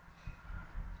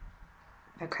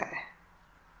 Okay.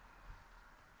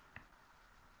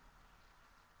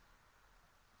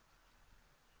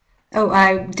 Oh,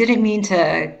 I didn't mean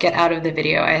to get out of the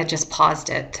video. I had just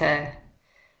paused it to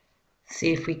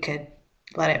see if we could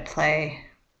let it play.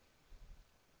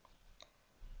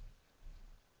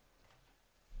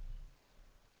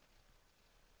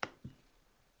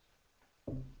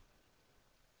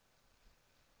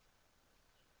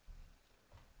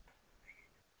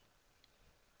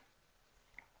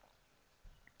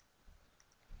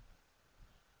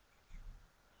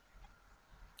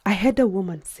 I heard a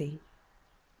woman say,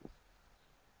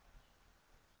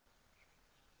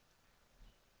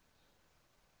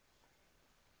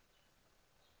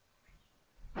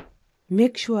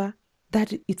 "Make sure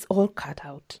that it's all cut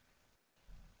out."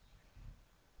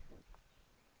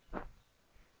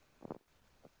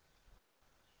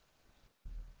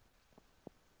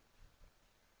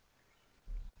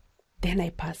 Then I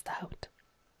passed out.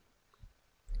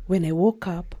 When I woke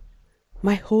up,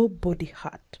 my whole body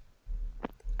hurt.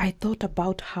 I thought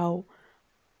about how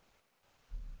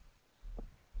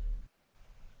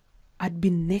I'd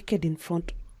been naked in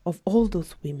front of all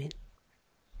those women,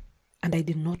 and I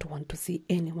did not want to see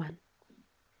anyone.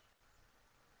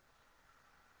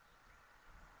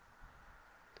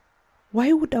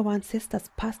 Why would our ancestors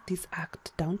pass this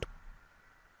act down to us?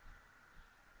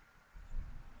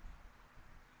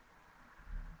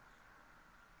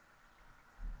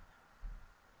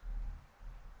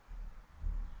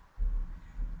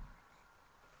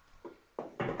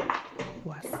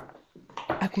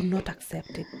 I could not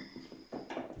accept it.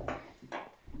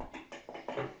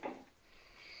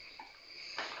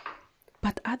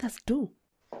 But others do.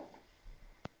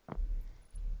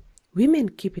 Women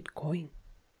keep it going,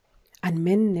 and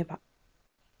men never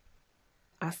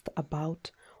asked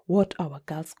about what our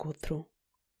girls go through.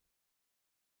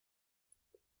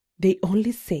 They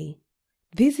only say,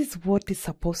 "This is what is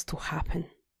supposed to happen."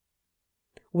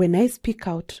 When I speak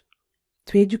out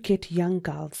to educate young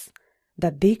girls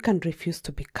that they can refuse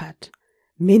to be cut,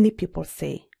 many people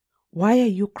say, "Why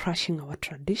are you crushing our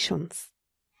traditions?"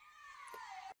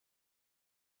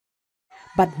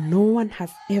 But no one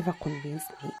has ever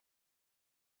convinced me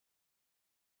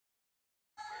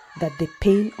that the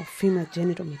pain of female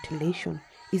genital mutilation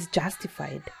is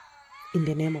justified in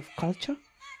the name of culture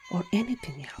or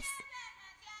anything else.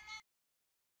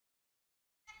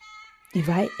 If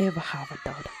I ever have a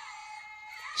daughter,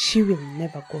 she will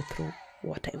never go through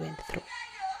what I went through.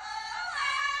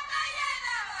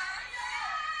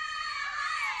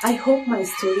 I hope my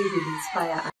story will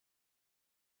inspire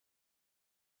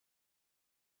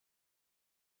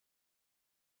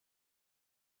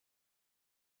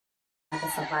other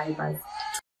survivors.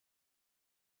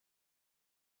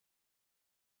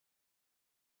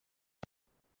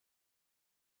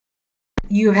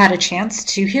 You had a chance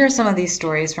to hear some of these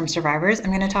stories from survivors. I'm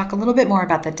going to talk a little bit more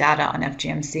about the data on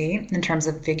FGMC in terms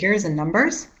of figures and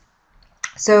numbers.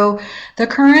 So the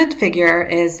current figure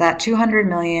is that 200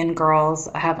 million girls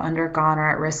have undergone or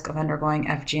are at risk of undergoing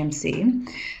FGMC.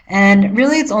 And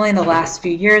really, it's only in the last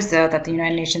few years, though, that the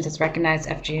United Nations has recognized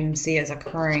FGMC as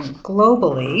occurring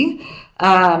globally.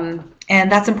 And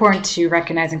that's important to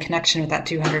recognize in connection with that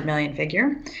 200 million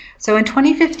figure. So in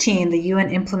 2015, the UN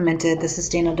implemented the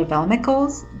Sustainable Development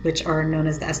Goals, which are known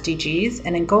as the SDGs.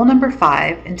 And in goal number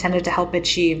 5, intended to help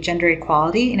achieve gender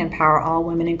equality and empower all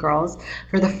women and girls,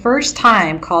 for the first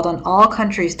time called on all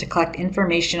countries to collect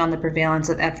information on the prevalence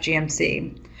of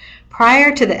FGMC.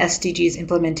 Prior to the SDGs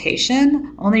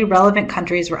implementation, only relevant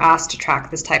countries were asked to track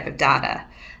this type of data.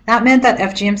 That meant that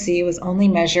FGMC was only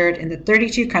measured in the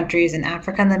 32 countries in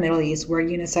Africa and the Middle East where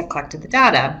UNICEF collected the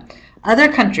data.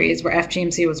 Other countries where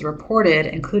FGMC was reported,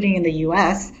 including in the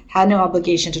US, had no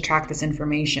obligation to track this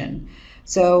information.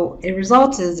 So it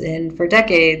resulted in, for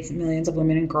decades, millions of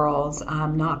women and girls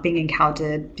not being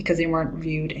counted because they weren't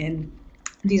viewed in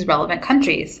these relevant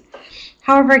countries.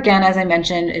 However, again, as I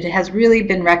mentioned, it has really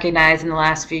been recognized in the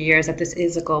last few years that this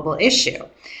is a global issue.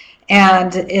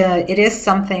 And it is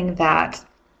something that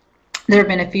there have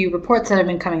been a few reports that have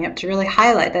been coming up to really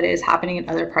highlight that it is happening in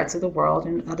other parts of the world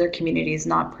and other communities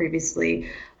not previously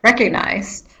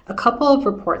recognized. A couple of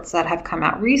reports that have come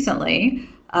out recently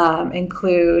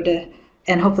include,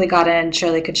 and hopefully Gada and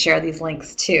Shirley could share these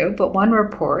links too, but one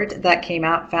report that came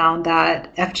out found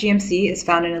that FGMC is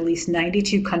found in at least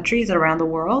 92 countries around the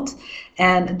world.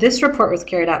 And this report was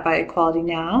carried out by Equality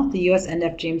Now, the US End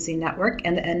FGMC Network,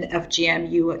 and the End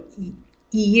FGM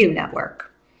EU network.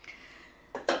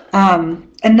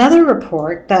 Another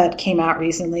report that came out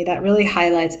recently that really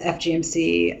highlights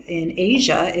FGMC in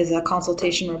Asia is a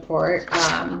consultation report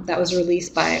that was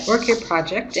released by Orchid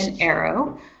Project and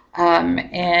Arrow.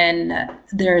 And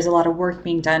there's a lot of work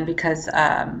being done because,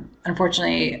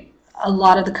 unfortunately, a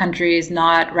lot of the countries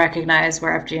not recognized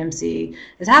where FGMC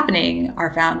is happening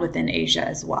are found within Asia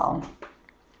as well.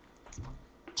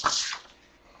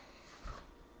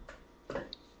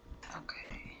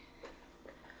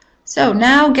 So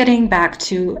now getting back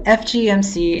to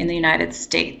FGMC in the United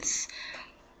States.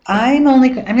 I'm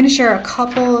going to share a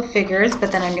couple of figures, but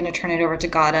then I'm going to turn it over to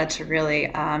Gada to really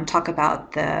talk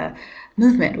about the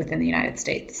movement within the United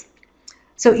States.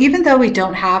 So even though we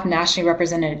don't have nationally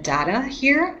represented data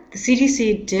here, the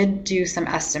CDC did do some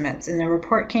estimates, and a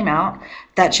report came out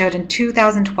that showed in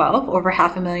 2012, over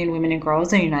 500,000 women and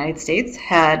girls in the United States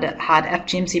had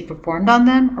FGMC performed on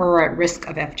them or were at risk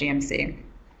of FGMC.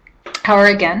 However,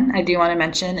 again, I do want to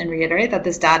mention and reiterate that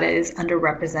this data is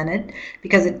underrepresented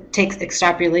because it takes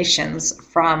extrapolations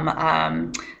from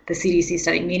the CDC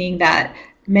study, meaning that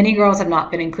many girls have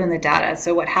not been included in the data.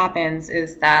 So what happens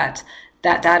is that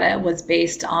data was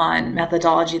based on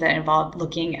methodology that involved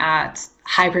looking at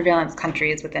high prevalence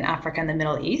countries within Africa and the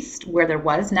Middle East, where there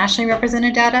was nationally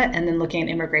represented data, and then looking at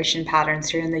immigration patterns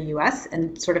here in the US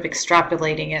and sort of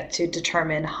extrapolating it to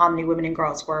determine how many women and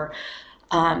girls were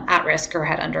at risk or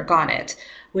had undergone it,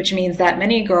 which means that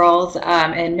many girls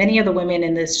and many of the women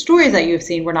in the stories that you've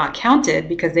seen were not counted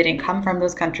because they didn't come from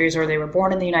those countries, or they were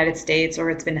born in the United States, or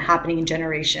it's been happening in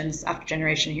generations after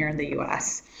generation here in the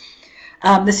US.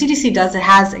 The CDC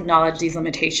has acknowledged these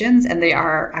limitations, and they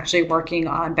are actually working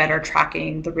on better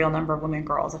tracking the real number of women and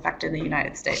girls affected in the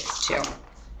United States too.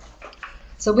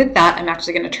 So with that, I'm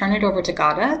actually going to turn it over to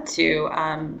Gada to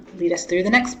lead us through the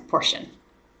next portion.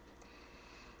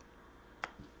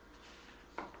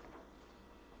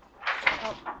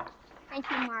 Thank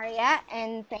you, Maria,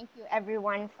 and thank you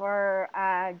everyone for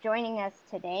joining us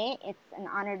today. It's an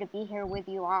honor to be here with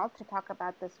you all to talk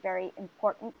about this very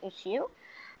important issue.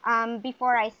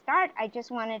 Before I start, I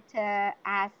just wanted to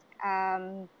ask,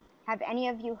 have any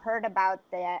of you heard about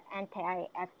the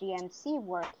anti-FGMC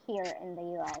work here in the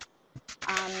U.S.?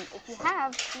 If you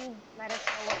have, please let us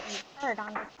know what you've heard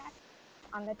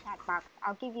on the chat box.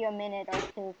 I'll give you a minute or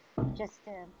two just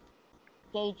to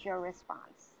gauge your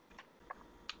response.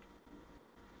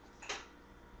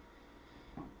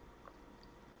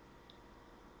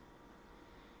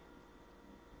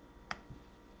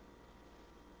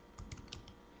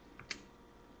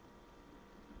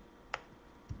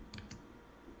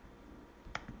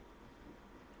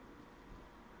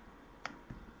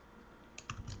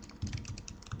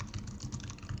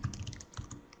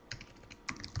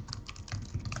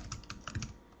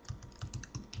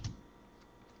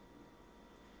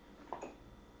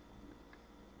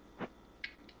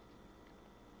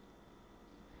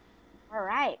 All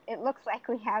right, it looks like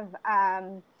we have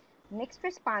mixed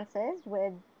responses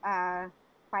with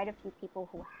quite a few people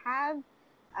who have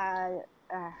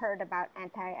heard about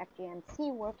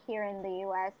anti-FGMC work here in the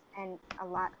US and a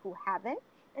lot who haven't.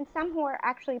 and some who are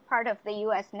actually part of the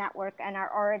US network and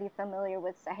are already familiar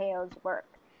with Saheo's work.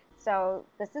 So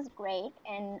this is great,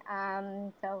 and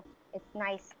so it's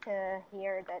nice to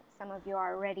hear that some of you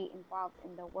are already involved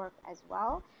in the work as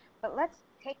well. But let's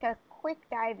take a quick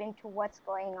dive into what's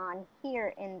going on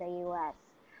here in the US.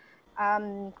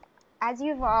 As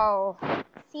you've all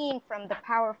seen from the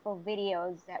powerful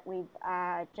videos that we've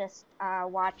just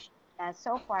watched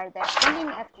so far, that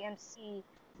ending FGMC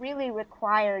really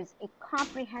requires a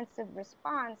comprehensive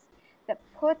response that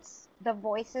puts the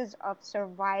voices of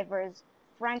survivors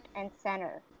front and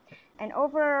center. And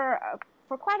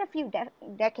for quite a few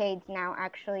decades now,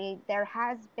 actually, there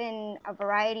has been a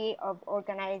variety of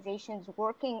organizations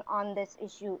working on this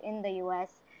issue in the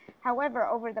US. However,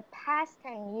 over the past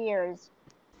 10 years,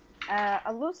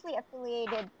 a loosely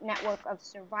affiliated network of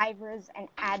survivors and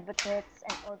advocates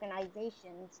and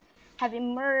organizations have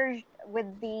emerged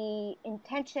with the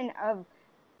intention of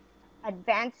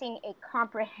advancing a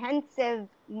comprehensive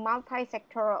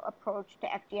multi-sectoral approach to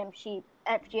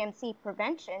FGMC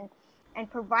prevention and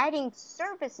providing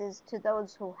services to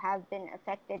those who have been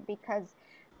affected, because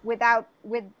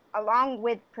along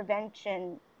with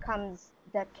prevention comes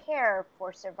the care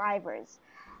for survivors.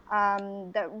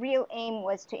 The real aim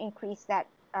was to increase that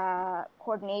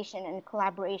coordination and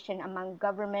collaboration among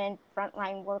government,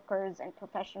 frontline workers and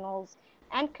professionals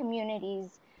and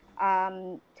communities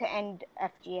to end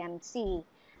FGMC.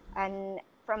 And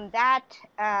from that,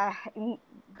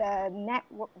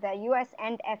 the US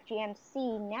End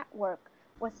FGMC network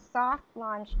was soft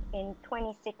launched in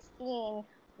 2016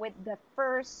 with the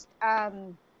first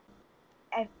End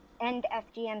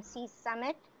FGMC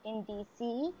Summit in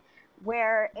DC,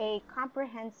 where a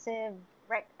comprehensive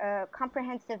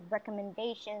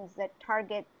recommendations that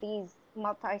target these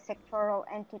multi-sectoral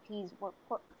entities were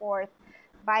put forth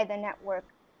by the network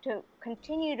to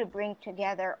continue to bring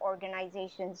together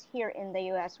organizations here in the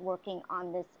US working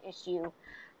on this issue.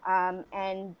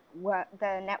 And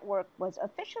the network was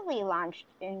officially launched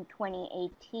in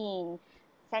 2018,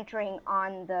 centering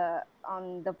on the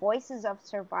voices of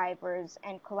survivors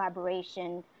and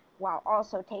collaboration, while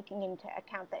also taking into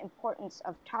account the importance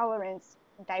of tolerance,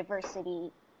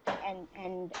 diversity,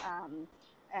 and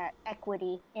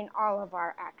equity in all of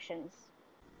our actions.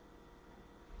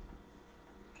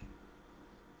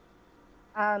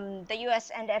 The US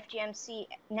and FGMC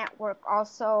network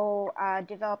also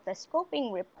developed a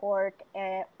scoping report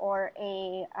or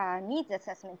a needs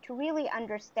assessment to really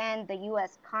understand the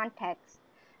US context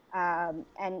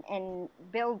and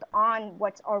build on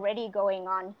what's already going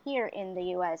on here in the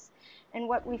US. And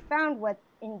what we found was,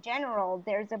 in general,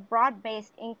 there's a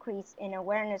broad-based increase in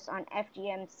awareness on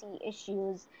FGMC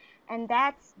issues, and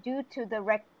that's due to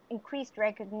the increased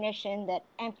recognition that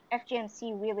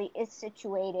FGMC really is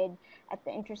situated at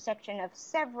the intersection of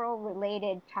several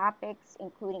related topics,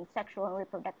 including sexual and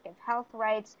reproductive health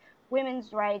rights,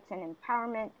 women's rights and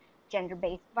empowerment,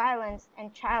 gender-based violence,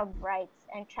 and child rights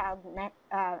and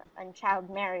child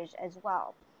marriage as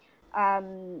well.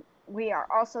 We are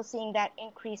also seeing that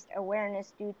increased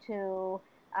awareness due to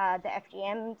the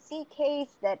FGMC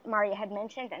case that Maria had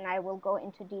mentioned, and I will go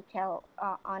into detail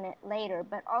on it later,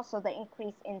 but also the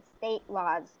increase in state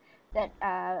laws that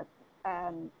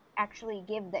actually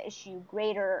give the issue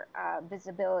greater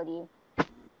visibility.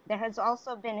 There has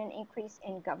also been an increase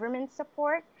in government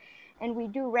support, and we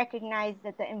do recognize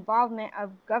that the involvement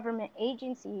of government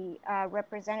agency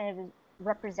representatives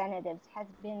has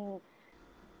been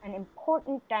an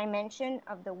important dimension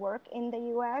of the work in the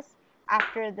US.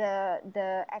 After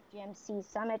the FGMC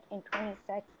summit in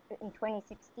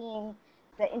 2016,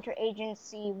 the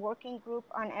Interagency Working Group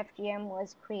on FGM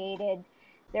was created.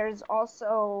 There's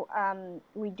also,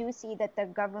 we do see that the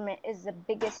government is the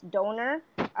biggest donor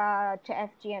to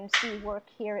FGMC work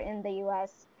here in the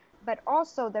US, but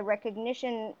also the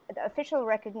official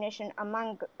recognition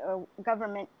among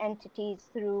government entities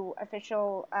through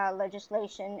official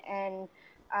legislation and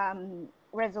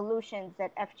resolutions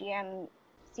that FGMC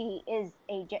is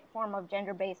a form of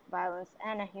gender-based violence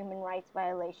and a human rights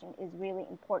violation is really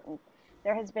important.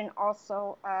 There has been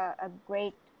also a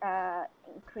great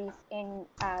increase in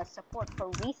support for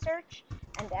research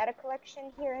and data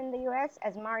collection here in the US.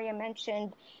 As Maria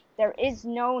mentioned, there is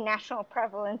no national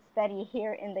prevalence study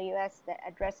here in the US that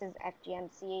addresses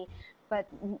FGMC, but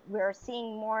we're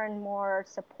seeing more and more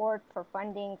support for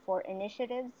funding for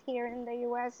initiatives here in the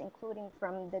US, including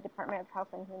from the Department of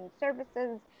Health and Human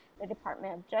Services, the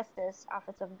Department of Justice,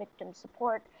 Office of Victim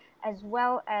Support, as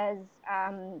well as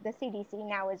the CDC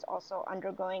now is also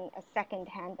undergoing a second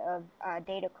round, of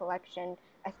data collection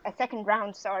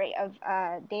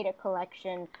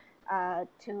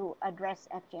to address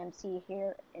FGMC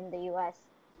here in the US.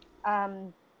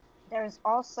 There's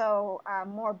also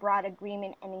more broad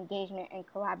agreement and engagement and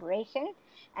collaboration,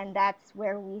 and that's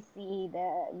where we see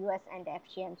the US and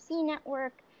FGMC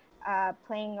network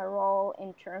playing a role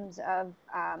in terms of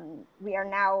we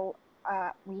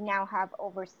now have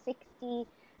over 60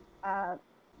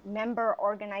 member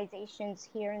organizations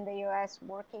here in the US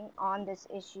working on this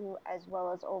issue, as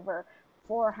well as over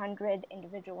 400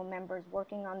 individual members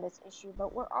working on this issue.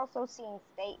 But we're also seeing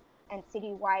state and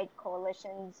citywide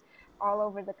coalitions all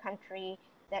over the country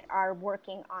that are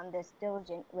working on this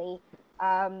diligently.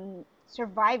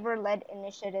 Survivor-led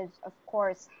initiatives, of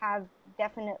course, have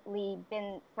definitely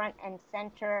been front and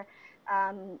center.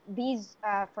 These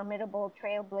formidable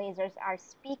trailblazers are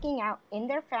speaking out in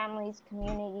their families,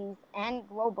 communities, and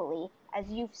globally, as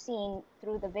you've seen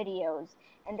through the videos,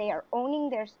 and they are owning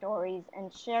their stories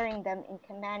and sharing them in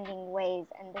commanding ways,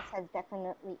 and this has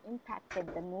definitely impacted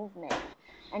the movement.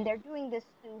 And they're doing this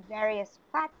through various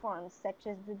platforms, such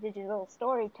as the digital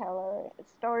stories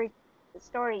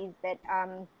that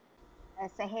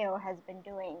Saheo has been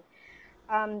doing.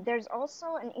 There's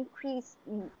also an increased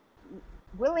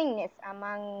willingness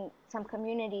among some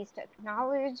communities to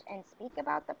acknowledge and speak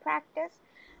about the practice.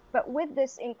 But with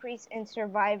this increase in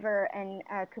survivor and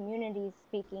communities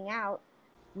speaking out,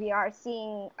 we are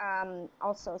seeing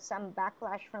also some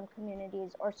backlash from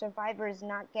communities or survivors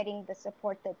not getting the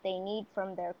support that they need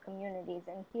from their communities.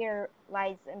 And here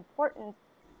lies the importance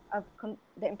of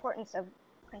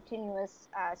continuous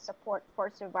support for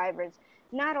survivors,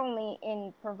 not only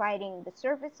in providing the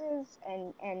services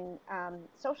and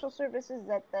social services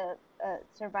that the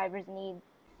survivors need,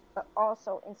 but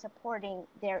also in supporting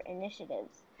their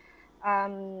initiatives.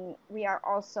 We are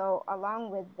also,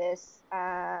 along with this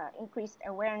increased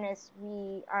awareness,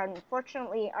 we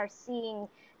unfortunately are seeing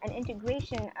an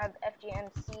integration of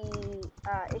FGMC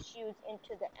issues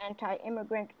into the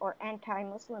anti-immigrant or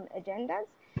anti-Muslim agendas,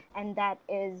 and that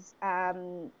is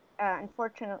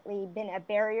unfortunately been a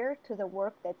barrier to the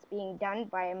work that's being done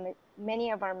by many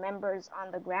of our members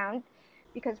on the ground,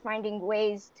 because finding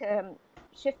ways to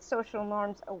shift social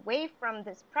norms away from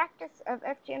this practice of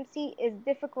FGMC is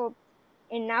difficult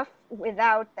enough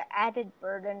without the added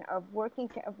burden of working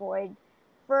to avoid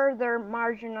further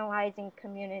marginalizing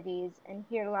communities. And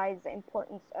here lies the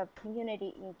importance of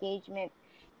community engagement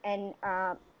and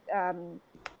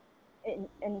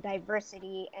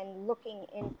diversity, and looking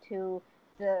into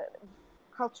the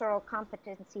cultural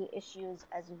competency issues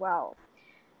as well.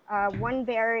 One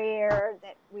barrier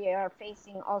that we are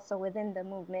facing also within the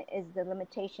movement is the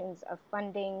limitations of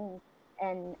funding,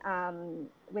 and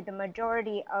with the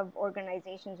majority of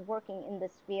organizations working in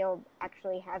this field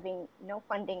actually having no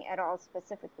funding at all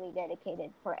specifically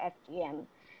dedicated for FGM.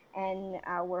 And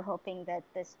we're hoping that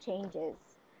this changes.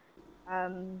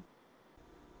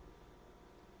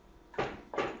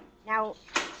 Now,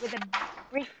 with a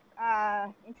brief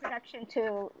introduction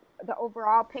to the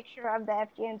overall picture of the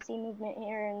FGMC movement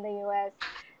here in the US,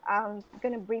 I'm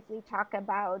going to briefly talk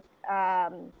about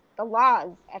the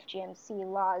laws, FGMC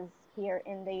laws here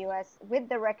in the US, with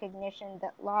the recognition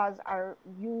that laws are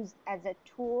used as a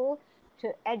tool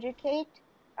to educate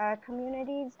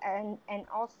communities and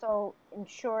also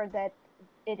ensure that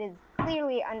it is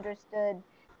clearly understood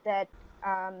that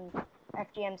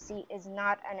FGMC is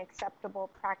not an acceptable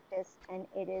practice, and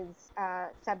it is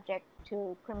subject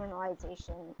to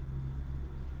criminalization.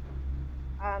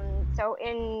 So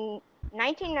in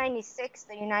 1996,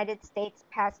 the United States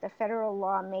passed a federal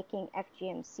law making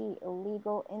FGMC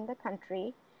illegal in the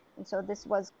country, and so this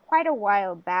was quite a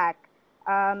while back.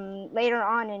 Later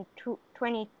on in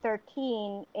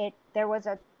 2013, there was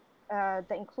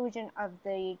the inclusion of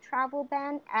the travel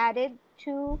ban added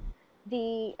to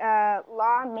the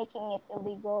law, making it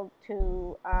illegal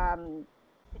to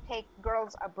take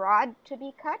girls abroad to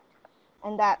be cut,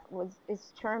 and that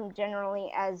is termed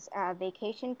generally as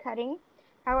vacation cutting.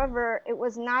 However, it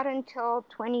was not until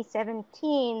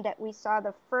 2017 that we saw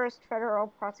the first federal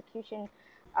prosecution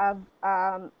of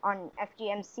on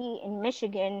FGMC in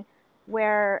Michigan,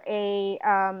 where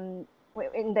and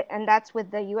that's with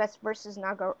the U.S. versus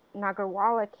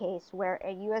Nagarwala case, where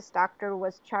a U.S. doctor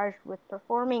was charged with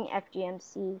performing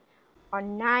FGMC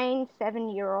on 9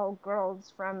 7-year-old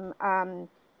girls from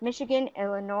Michigan,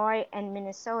 Illinois, and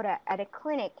Minnesota at a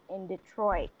clinic in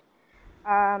Detroit.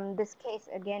 This case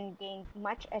again gained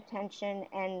much attention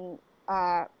and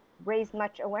raised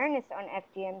much awareness on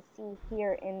FGMC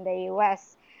here in the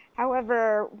U.S.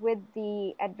 However, with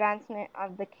the advancement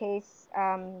of the case,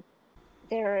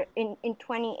 in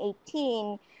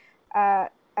 2018, a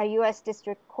U.S.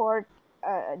 District Court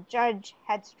judge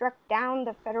had struck down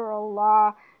the federal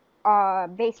law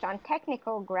based on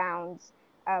technical grounds,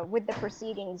 with the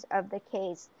proceedings of the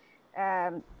case,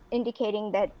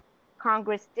 indicating that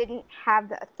Congress didn't have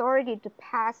the authority to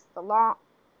pass the law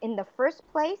in the first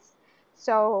place.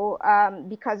 So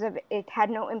because of it had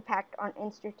no impact on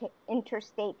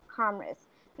interstate commerce.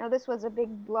 Now, this was a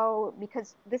big blow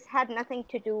because this had nothing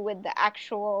to do with the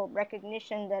actual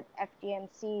recognition that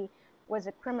FGMC was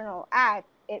a criminal act.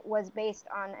 It was based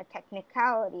on a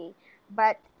technicality,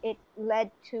 but it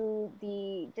led to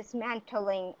the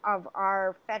dismantling of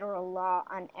our federal law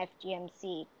on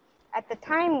FGMC. At the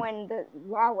time when the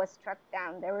law was struck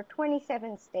down, there were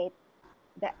 27 states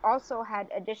that also had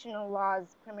additional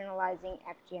laws criminalizing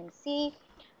FGMC.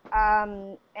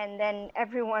 And then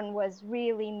everyone was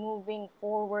really moving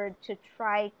forward to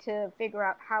try to figure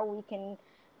out how we can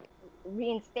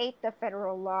reinstate the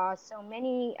federal law. So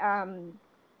many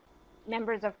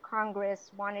members of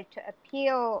Congress wanted to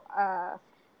appeal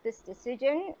this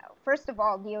decision. First of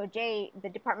all, DOJ, the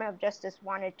Department of Justice,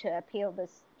 wanted to appeal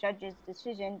this judge's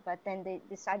decision, but then they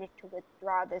decided to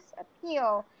withdraw this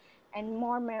appeal, and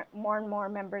more and more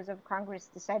members of Congress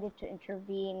decided to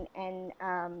intervene and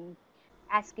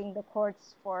asking the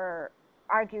courts for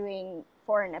arguing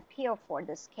for an appeal for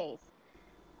this case.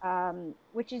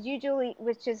 Which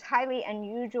is highly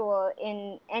unusual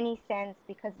in any sense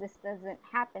because this doesn't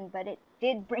happen, but it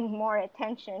did bring more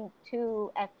attention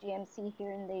to FGMC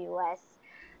here in the U.S.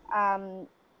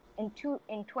 In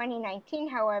 2019,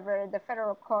 however, the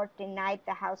federal court denied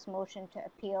the House motion to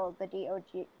appeal the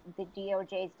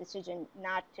DOJ's decision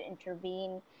not to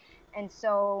intervene, and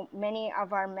so many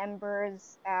of our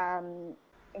members,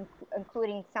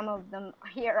 including some of them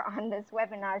here on this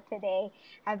webinar today,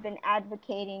 have been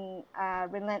advocating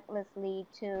relentlessly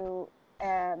to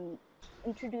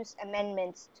introduce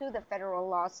amendments to the federal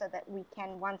law so that we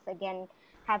can once again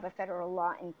have a federal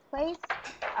law in place.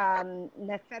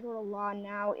 The federal law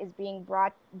now is being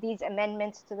brought, these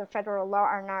amendments to the federal law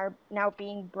are now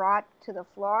being brought to the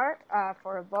floor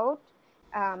for a vote,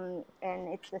 and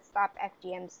it's the Stop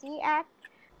FGMC Act.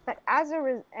 But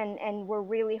and we're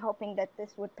really hoping that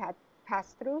this would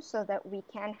pass through so that we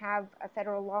can have a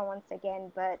federal law once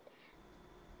again. But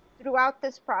throughout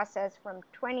this process from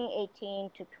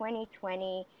 2018 to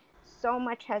 2020, so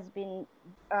much has been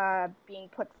being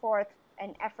put forth,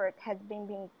 and effort has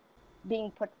been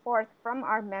being put forth from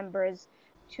our members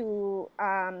to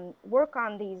work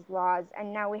on these laws.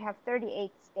 And now we have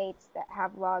 38 states that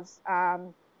have laws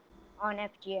on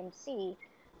FGMC.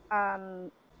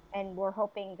 And we're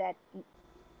hoping that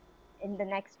in the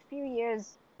next few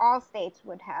years, all states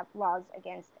would have laws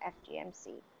against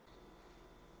FGMC.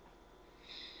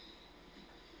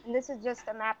 And this is just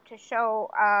a map to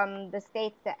show the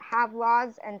states that have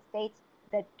laws and states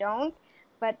that don't.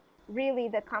 But really,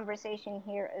 the conversation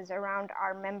here is around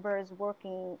our members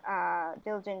working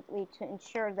diligently to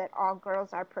ensure that all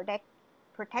girls are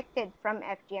protected from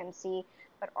FGMC.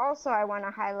 But also I want to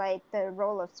highlight the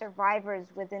role of survivors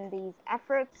within these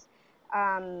efforts,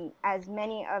 as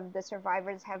many of the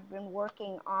survivors have been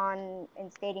working on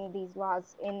instating these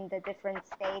laws in the different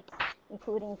states,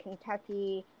 including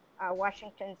Kentucky,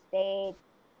 Washington State,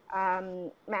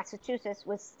 Massachusetts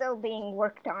was still being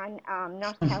worked on,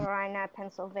 North Carolina,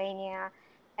 Pennsylvania,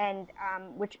 and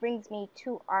which brings me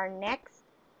to our next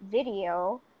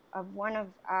video of one of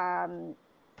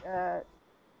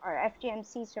our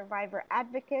FGMC survivor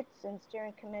advocates and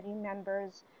steering committee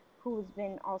members who's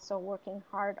been also working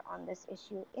hard on this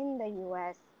issue in the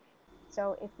U.S.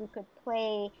 So if we could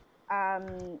play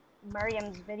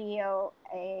Mariam's video,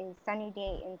 A Sunny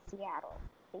Day in Seattle,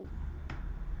 please.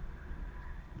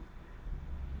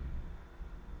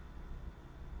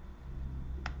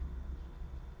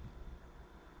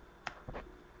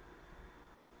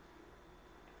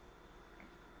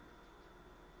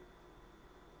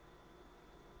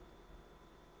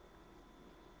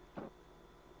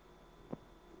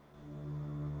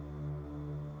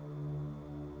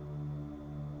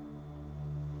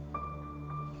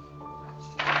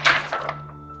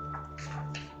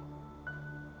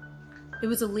 It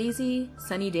was a lazy,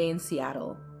 sunny day in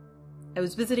Seattle. I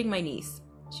was visiting my niece.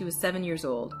 She was 7 years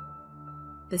old,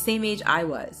 the same age I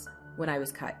was when I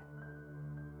was cut.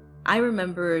 I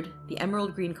remembered the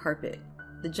emerald green carpet,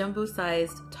 the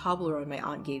jumbo-sized Toblerone my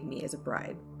aunt gave me as a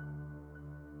bribe.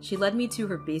 She led me to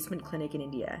her basement clinic in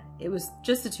India. It was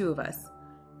just the two of us,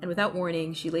 and without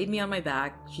warning, she laid me on my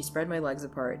back, she spread my legs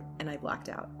apart, and I blacked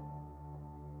out.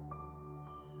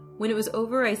 When it was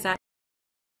over, I sat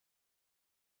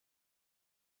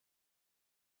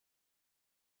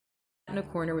in a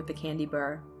corner with the candy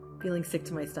bar, feeling sick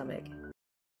to my stomach.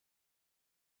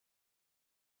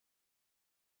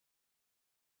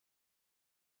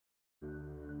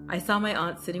 I saw my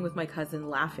aunt sitting with my cousin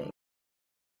laughing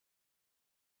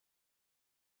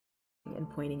and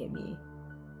pointing at me.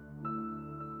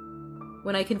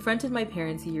 When I confronted my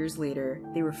parents years later,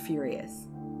 they were furious.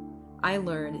 I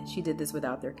learned she did this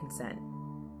without their consent.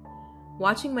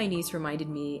 Watching my niece reminded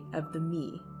me of the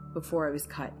me before I was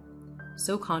cut.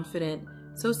 So confident,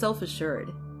 so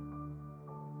self-assured.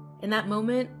 In that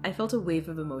moment, I felt a wave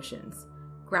of emotions.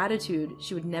 Gratitude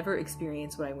she would never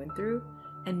experience what I went through,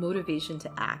 and motivation to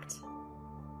act.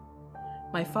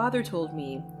 My father told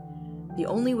me, the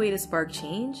only way to spark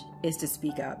change is to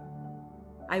speak up.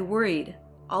 I worried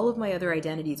all of my other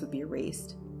identities would be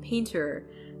erased. Painter,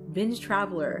 binge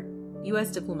traveler,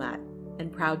 US diplomat,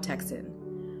 and proud Texan.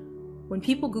 When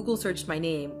people Google searched my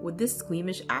name, would this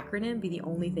squeamish acronym be the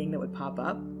only thing that would pop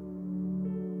up?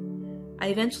 I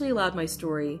eventually allowed my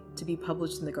story to be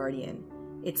published in The Guardian.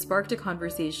 It sparked a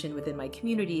conversation within my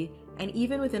community and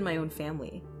even within my own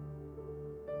family.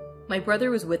 My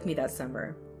brother was with me that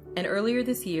summer, and earlier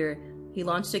this year, he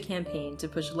launched a campaign to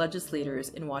push legislators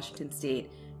in Washington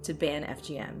state to ban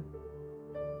FGM.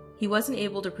 He wasn't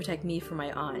able to protect me from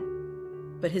my aunt,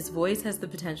 but his voice has the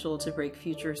potential to break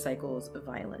future cycles of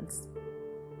violence.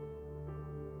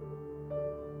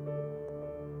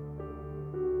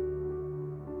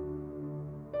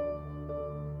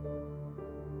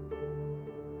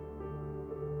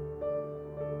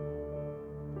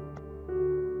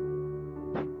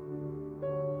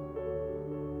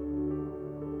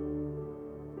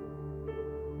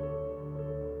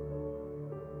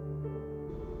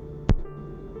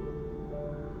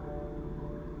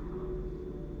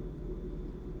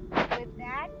 With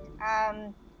that,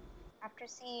 after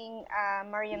seeing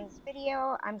Mariam's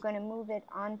video, I'm going to move it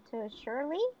on to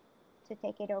Shirley to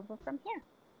take it over from here.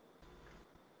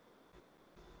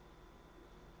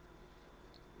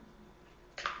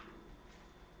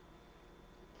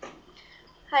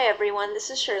 Hi everyone, this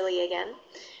is Shirley again.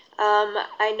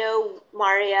 I know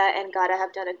Maria and Gada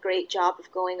have done a great job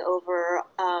of going over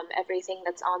everything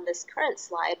that's on this current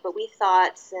slide, but we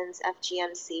thought since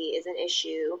FGMC is an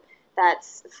issue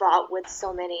that's fraught with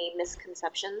so many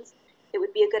misconceptions, it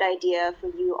would be a good idea for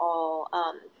you all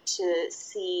to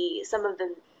see some of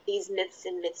these myths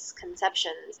and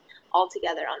misconceptions all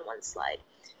together on one slide.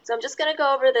 So I'm just going to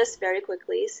go over this very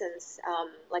quickly since,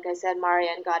 like I said,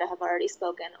 Maria and Gada have already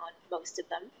spoken on most of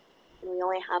them, and we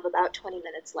only have about 20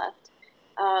 minutes left.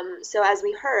 So as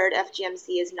we heard,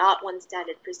 FGMC is not one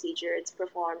standard procedure. It's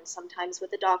performed sometimes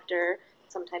with a doctor,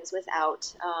 sometimes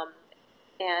without,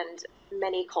 and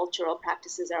many cultural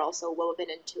practices are also woven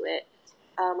into it.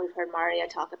 We've heard Maria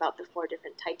talk about the 4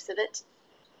 different types of it.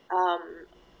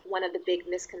 One of the big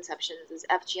misconceptions is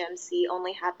FGMC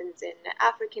only happens in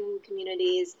African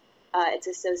communities. It's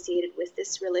associated with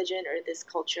this religion or this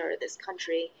culture or this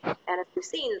country. And as we've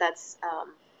seen, that's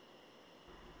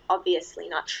obviously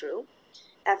not true.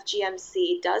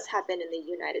 FGMC does happen in the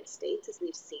United States, as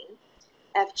we've seen.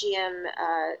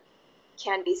 FGM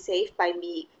can be safe by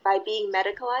being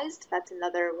medicalized. That's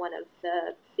another one of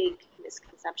the big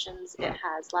misconceptions. It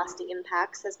has lasting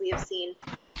impacts, as we have seen,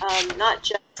 not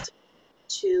just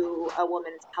to a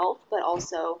woman's health, but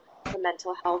also her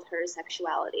mental health, her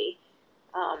sexuality,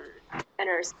 and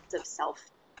her sense of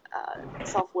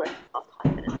self-worth,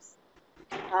 self-confidence.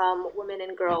 Women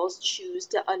and girls choose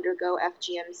to undergo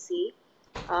FGMC.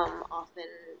 Often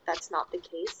that's not the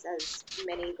case, as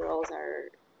many girls are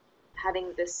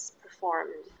having this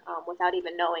performed without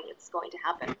even knowing it's going to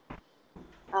happen.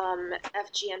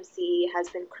 FGMC has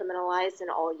been criminalized in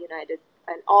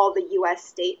all the U.S.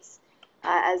 states.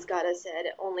 As Gada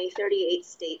said, only 38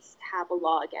 states have a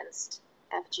law against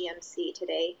FGMC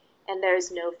today, and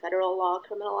there's no federal law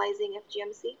criminalizing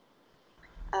FGMC.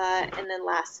 And then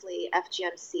lastly,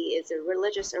 FGMC is a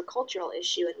religious or cultural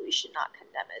issue, and we should not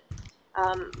condemn it.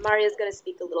 Maria is going to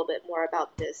speak a little bit more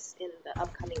about this in the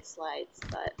upcoming slides,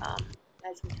 but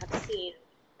as we have seen,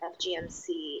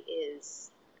 FGMC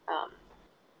is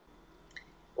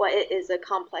it is a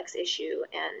complex issue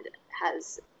and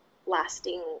has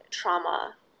lasting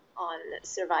trauma on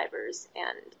survivors,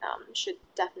 and should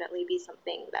definitely be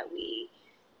something that we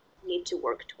need to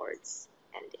work towards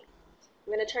ending.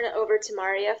 I'm going to turn it over to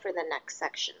Maria for the next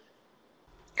section.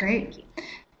 Great.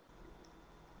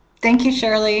 Thank you,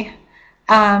 Shirley.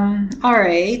 All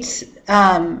right.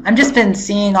 I've just been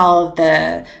seeing all of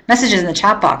the messages in the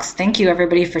chat box. Thank you,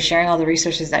 everybody, for sharing all the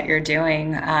resources that you're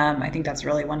doing. I think that's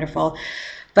really wonderful.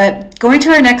 But going to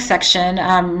our next section,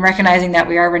 recognizing that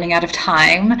we are running out of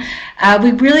time,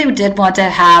 we really did want to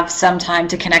have some time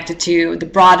to connect it to the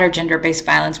broader gender-based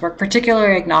violence work,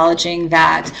 particularly acknowledging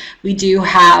that we do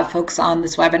have folks on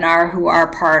this webinar who are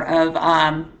part of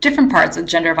different parts of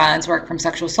gender violence work, from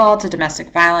sexual assault to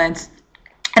domestic violence.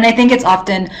 And I think it's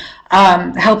often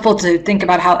helpful to think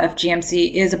about how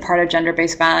FGMC is a part of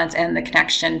gender-based violence and the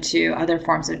connection to other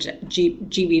forms of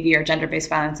GBV or gender-based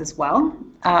violence as well.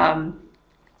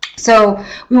 So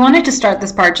we wanted to start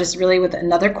this part just really with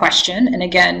another question. And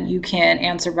again, you can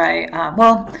answer by,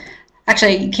 well,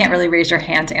 actually, you can't really raise your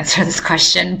hand to answer this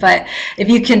question, but if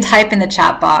you can type in the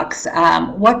chat box,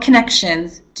 what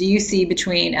connections do you see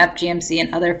between FGMC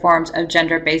and other forms of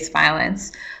gender-based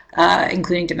violence,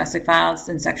 including domestic violence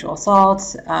and sexual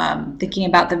assaults? Thinking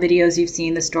about the videos you've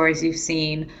seen, the stories you've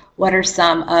seen, what are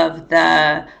some of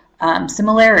the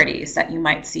similarities that you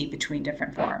might see between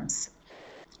different forms?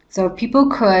 So if people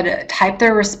could type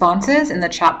their responses in the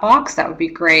chat box, that would be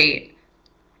great.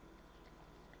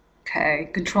 Okay,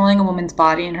 controlling a woman's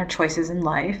body and her choices in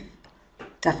life,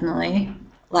 definitely.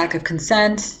 Lack of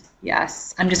consent,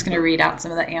 yes. I'm just going to read out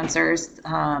some of the answers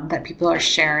that people are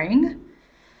sharing.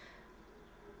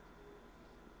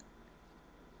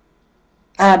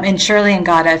 And Shirley and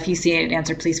Gada, if you see an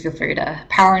answer, please feel free to.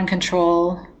 Power and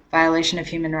control, violation of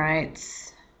human rights.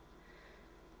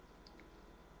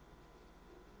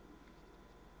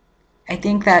 I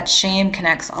think that shame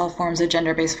connects all forms of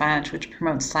gender-based violence, which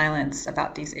promotes silence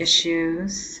about these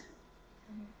issues.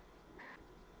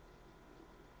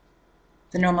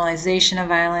 The normalization of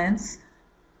violence.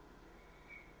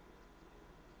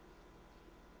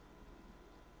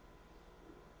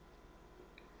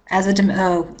 As a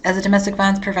domestic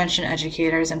violence prevention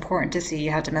educator, it's important to see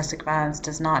how domestic violence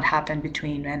does not happen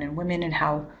between men and women, and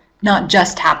how not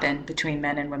just happen between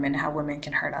men and women, how women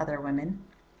can hurt other women.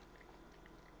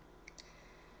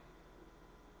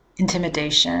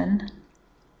 Intimidation,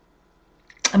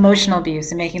 emotional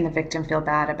abuse and making the victim feel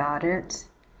bad about it,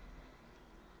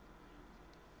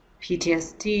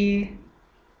 PTSD,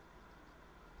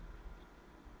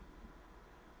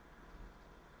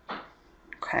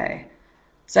 okay.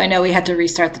 So I know we had to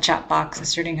restart the chat box,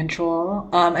 asserting control.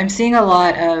 I'm seeing a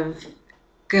lot of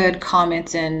good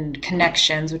comments and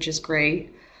connections, which is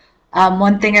great.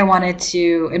 One thing I wanted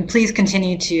to, and please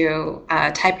continue to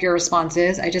type your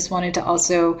responses, I just wanted to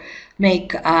also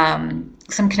make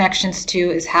some connections to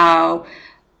is how,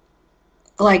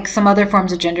 like some other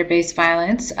forms of gender-based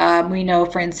violence, we know,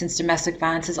 for instance, domestic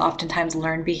violence is oftentimes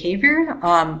learned behavior,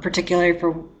 particularly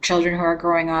for children who are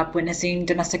growing up witnessing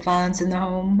domestic violence in the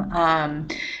home.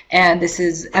 And this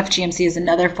is, FGMC is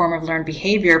another form of learned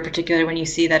behavior, particularly when you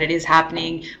see that it is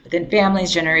happening within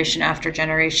families generation after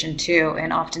generation too.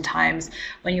 And oftentimes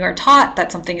when you are taught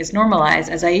that something is normalized,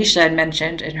 as Aisha had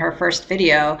mentioned in her first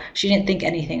video, she didn't think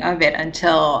anything of it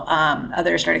until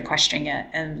others started questioning it.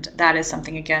 And that is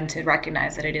something, again, to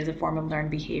recognize that it is a form of learned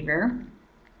behavior.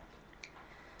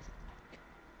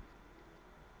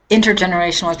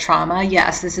 Intergenerational trauma,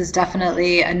 yes, this is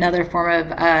definitely another form of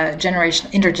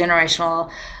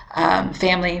intergenerational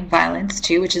family violence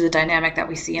too, which is a dynamic that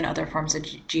we see in other forms of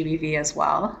GBV as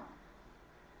well.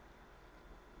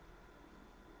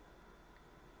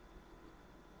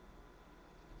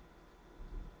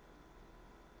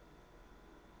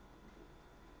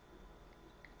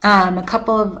 A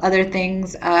couple of other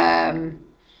things I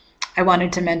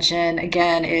wanted to mention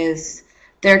again is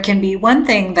there can be one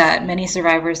thing that many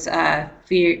survivors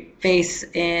face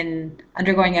in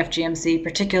undergoing FGMC,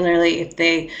 particularly if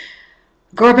they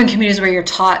grow up in communities where you're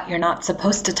taught you're not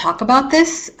supposed to talk about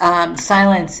this.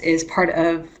 Silence is part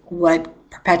of what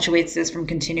perpetuates this from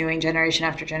continuing generation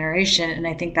after generation. And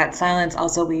I think that silence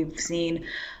also, we've seen,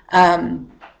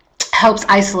 helps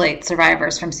isolate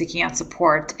survivors from seeking out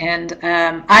support. And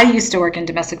I used to work in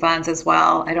domestic violence as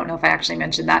well. I don't know if I actually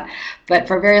mentioned that, but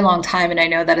for a very long time, and I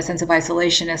know that a sense of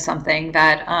isolation is something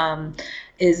that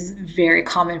is very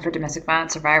common for domestic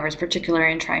violence survivors,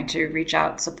 particularly in trying to reach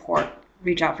out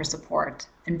for support.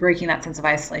 And breaking that sense of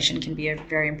isolation can be a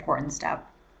very important step.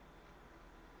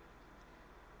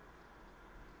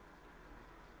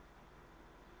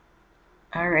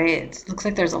 All right, looks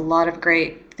like there's a lot of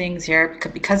great things here.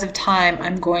 Because of time,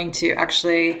 I'm going to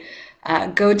actually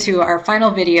go to our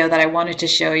final video that I wanted to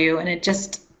show you, and it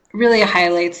just really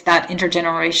highlights that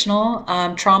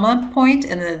intergenerational trauma point,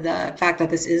 and the fact that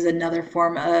this is another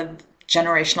form of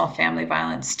generational family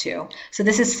violence too. So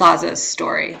this is Saza's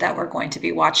story that we're going to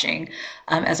be watching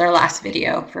as our last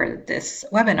video for this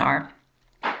webinar.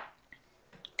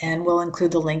 And we'll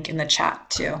include the link in the chat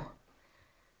too.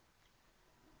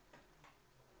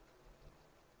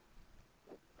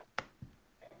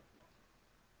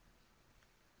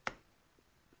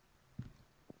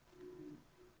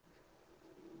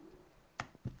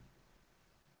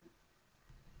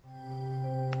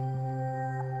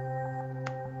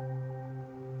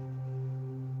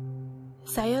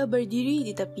 Saya berdiri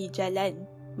di tepi jalan,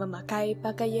 memakai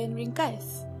pakaian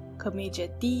ringkas, kemeja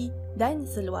T dan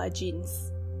seluar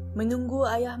jeans, menunggu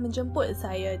ayah menjemput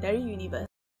saya dari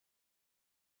universiti.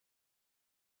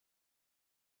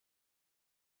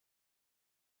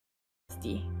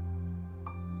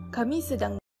 Kami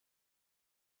sedang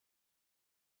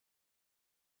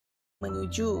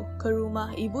menuju ke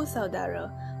rumah ibu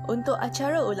saudara untuk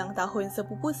acara ulang tahun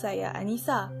sepupu saya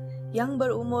Anissa yang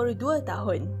berumur 2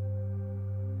 tahun.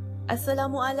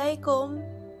 Assalamualaikum,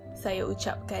 saya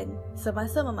ucapkan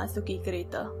semasa memasuki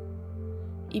kereta.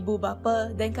 Ibu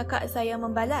bapa dan kakak saya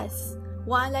membalas,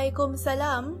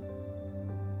 Waalaikumsalam.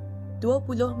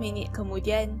 20 minit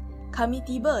kemudian, kami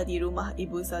tiba di rumah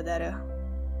ibu saudara.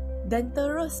 Dan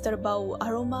terus terbau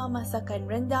aroma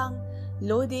masakan rendang,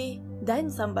 lodeh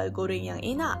dan sambal goreng yang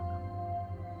enak.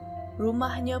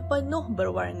 Rumahnya penuh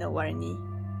berwarna-warni.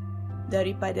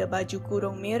 Daripada baju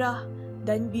kurung merah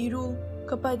dan biru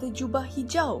kepada jubah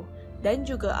hijau dan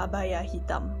juga abaya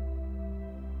hitam.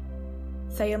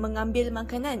 Saya mengambil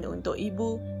makanan untuk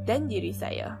ibu dan diri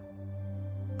saya.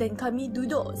 Dan kami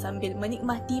duduk sambil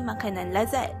menikmati makanan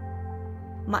lazat.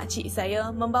 Makcik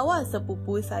saya membawa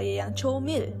sepupu saya yang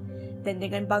comel dan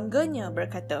dengan bangganya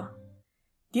berkata,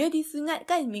 dia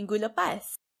disunatkan minggu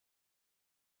lepas.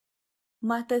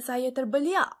 Mata saya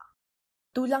terbeliak.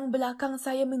 Tulang belakang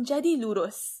saya menjadi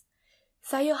lurus.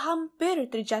 Saya hampir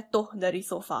terjatuh dari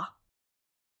sofa.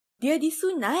 Dia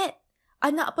disunat?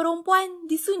 Anak perempuan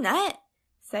disunat?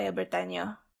 Saya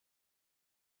bertanya.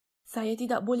 Saya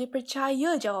tidak boleh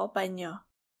percaya jawapannya.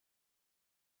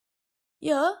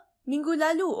 Ya, minggu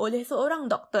lalu oleh seorang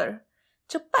doktor.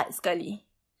 Cepat sekali.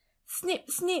 Snip,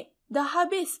 dah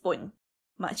habis pun,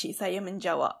 makcik saya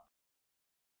menjawab.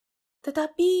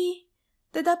 Tetapi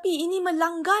ini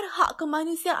melanggar hak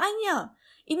kemanusiaannya.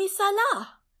 Ini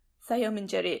salah, saya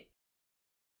menjerit.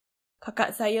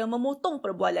 Kakak saya memotong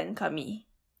perbualan kami.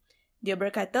 Dia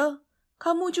berkata,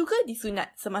 kamu juga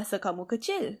disunat semasa kamu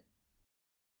kecil.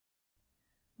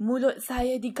 Mulut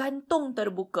saya digantung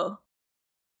terbuka.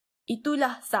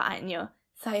 Itulah saatnya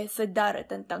saya sedar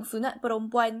tentang sunat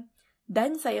perempuan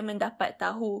dan saya mendapat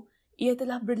tahu ia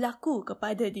telah berlaku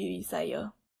kepada diri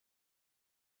saya.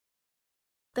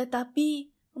 Tetapi,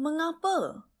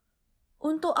 mengapa?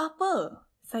 Untuk apa?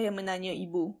 Saya menanya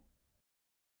ibu.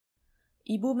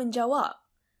 Ibu menjawab,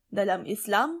 dalam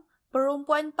Islam,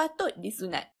 perempuan patut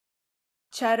disunat.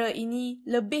 Cara ini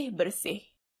lebih bersih.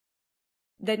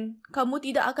 Dan kamu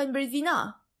tidak akan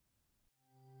berzina.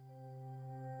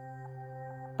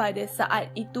 Pada saat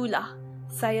itulah,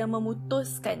 saya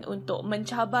memutuskan untuk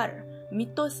mencabar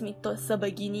mitos-mitos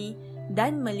sebegini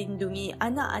dan melindungi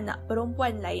anak-anak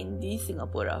perempuan lain di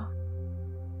Singapura.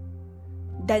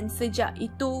 Dan sejak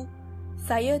itu,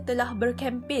 saya telah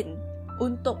berkempen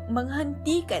untuk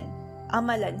menghentikan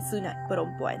amalan sunat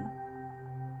perempuan.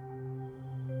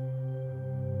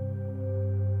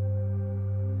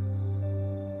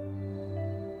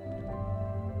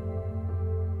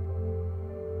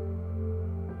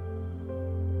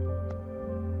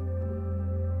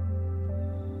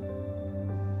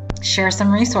 Share some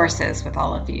resources with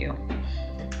all of you.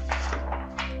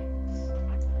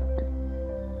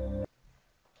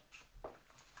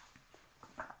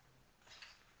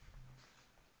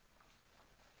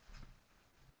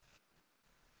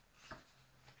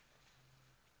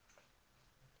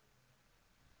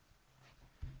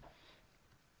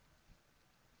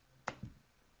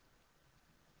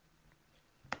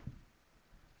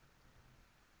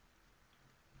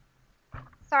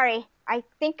 Sorry, I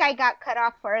think I got cut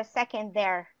off for a second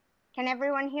there. Can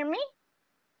everyone hear me?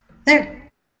 There.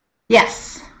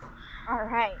 Yes. All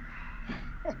right.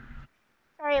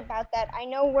 Sorry about that. I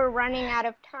know we're running out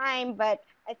of time, but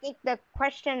I think the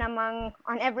question on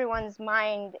everyone's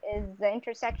mind is the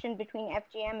intersection between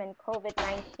FGM and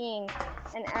COVID-19.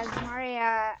 And as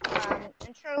Maria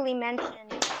and Shirley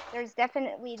mentioned, there's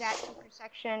definitely that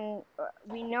intersection.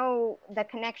 We know the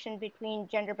connection between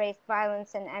gender-based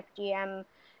violence and FGM.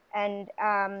 And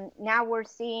now we're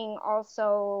seeing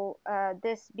also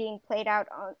this being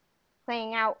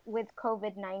playing out with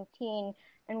COVID-19.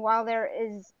 And while there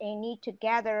is a need to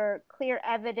gather clear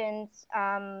evidence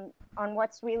on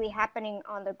what's really happening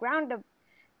on the ground,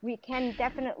 we can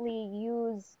definitely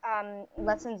use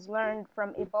lessons learned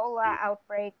from Ebola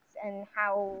outbreaks and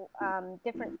how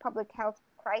different public health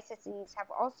crises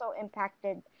have also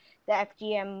impacted the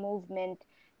FGM movement.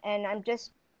 And I'm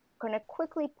just going to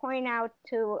quickly point out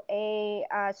to a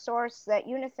source that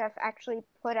UNICEF actually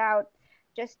put out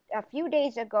just a few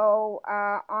days ago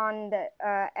on the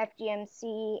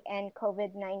FGMC and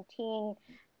COVID-19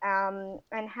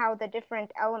 and how the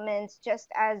different elements, just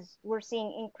as we're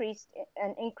seeing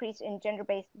an increase in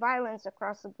gender-based violence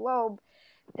across the globe,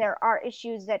 there are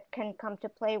issues that can come to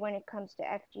play when it comes to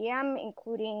FGM,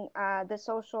 including the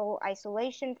social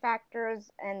isolation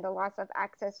factors and the loss of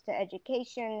access to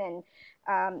education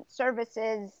and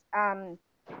services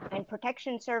and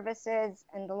protection services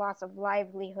and the loss of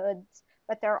livelihoods.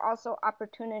 But there are also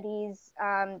opportunities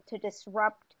to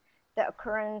disrupt the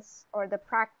occurrence or the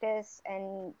practice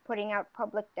and putting out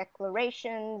public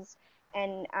declarations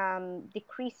and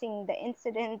decreasing the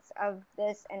incidence of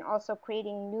this, and also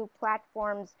creating new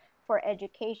platforms for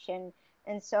education.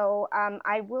 And so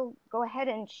I will go ahead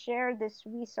and share this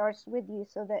resource with you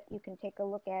so that you can take a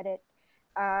look at it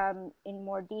in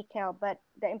more detail. But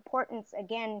the importance,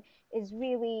 again, is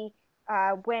really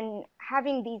when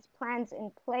having these plans in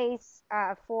place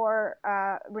for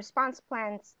response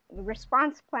plans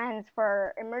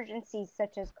for emergencies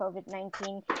such as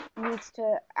COVID-19 needs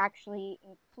to actually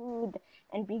include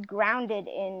and be grounded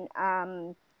in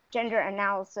gender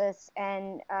analysis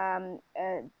and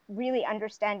really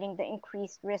understanding the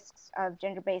increased risks of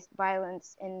gender-based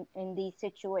violence in these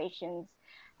situations.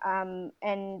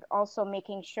 And also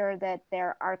making sure that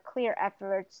there are clear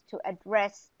efforts to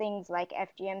address things like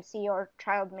FGMC or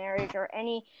child marriage or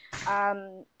any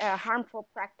harmful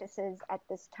practices at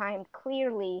this time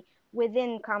clearly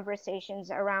within conversations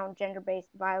around gender-based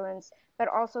violence, but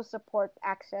also support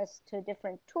access to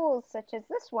different tools such as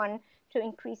this one to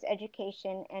increase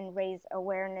education and raise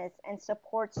awareness and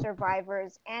support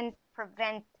survivors and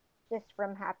prevent this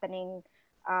from happening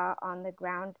on the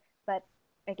ground. But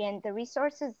again, the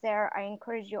resources there, I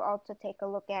encourage you all to take a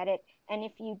look at it. And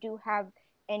if you do have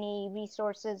any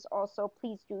resources also,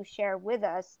 please do share with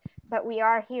us. But we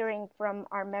are hearing from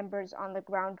our members on the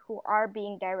ground who are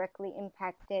being directly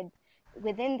impacted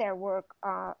within their work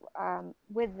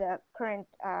with the current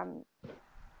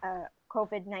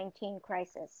COVID-19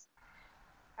 crisis.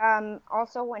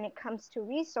 Also, when it comes to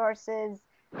resources,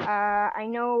 I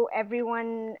know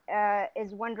everyone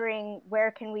is wondering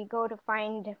where can we go to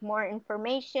find more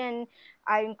information.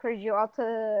 I encourage you all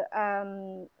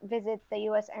to visit the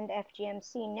US End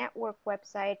FGMC Network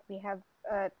website. We have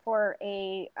for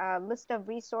a list of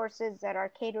resources that are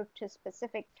catered to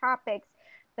specific topics.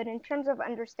 But in terms of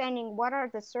understanding what are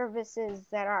the services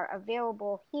that are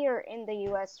available here in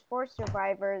the US for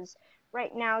survivors,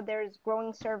 right now there's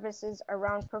growing services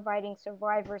around providing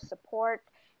survivor support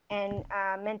and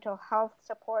mental health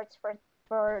supports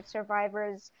for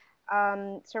survivors,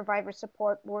 survivor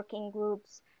support working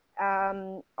groups,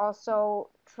 also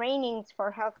trainings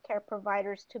for healthcare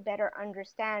providers to better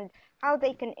understand how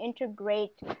they can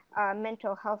integrate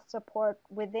mental health support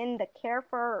within the care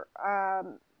for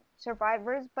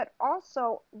survivors, but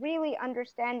also really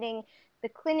understanding the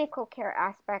clinical care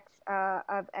aspects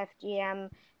of FGM.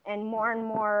 And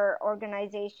more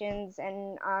organizations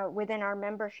and within our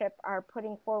membership are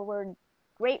putting forward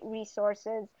great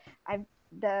resources.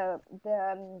 The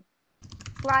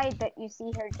slide that you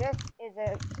see here just is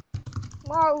a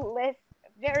small list,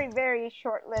 very, very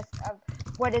short list of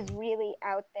what is really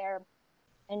out there.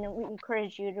 And we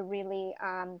encourage you to really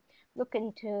look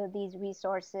into these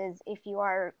resources if you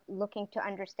are looking to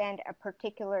understand a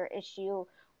particular issue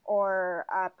or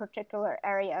a particular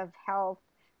area of health.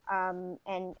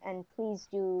 And please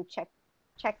do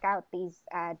check out these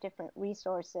different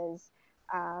resources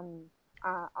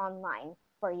online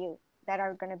for you that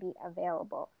are going to be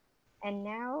available. And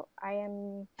now I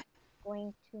am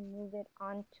going to move it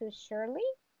on to Shirley.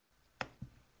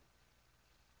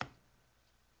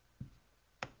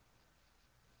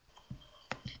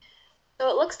 So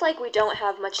it looks like we don't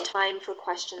have much time for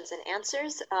questions and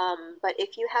answers, but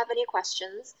if you have any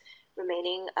questions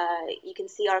remaining, you can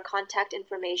see our contact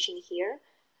information here,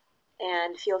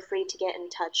 and feel free to get in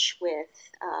touch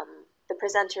with the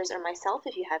presenters or myself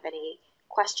if you have any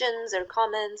questions or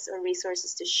comments or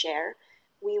resources to share.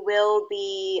 We will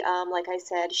be, like I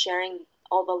said, sharing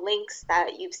all the links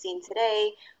that you've seen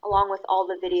today, along with all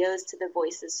the videos to the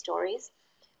Voices stories.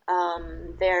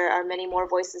 There are many more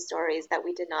Voices stories that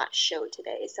we did not show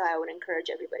today, so I would encourage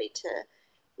everybody to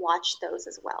watch those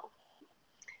as well.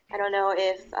 I don't know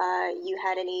if you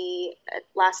had any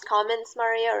last comments,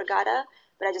 Maria or Gada,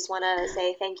 but I just want to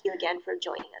say thank you again for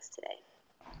joining us today.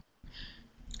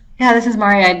 Yeah, this is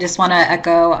Maria. I just want to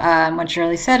echo what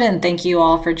Shirley said, and thank you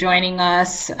all for joining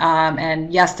us.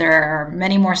 And yes, there are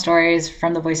many more stories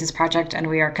from the Voices Project, and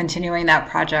we are continuing that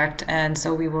project, and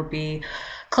so we will be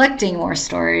collecting more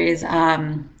stories.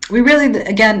 We really,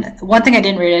 again, one thing I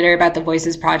didn't reiterate about the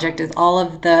Voices Project is all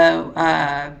of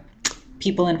the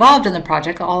people involved in the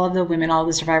project, all of the women, all of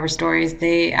the survivor stories,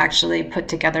 they actually put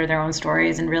together their own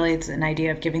stories, and really it's an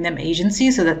idea of giving them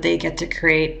agency so that they get to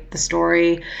create the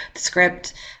story, the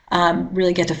script,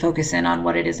 really get to focus in on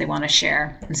what it is they want to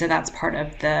share. And so that's part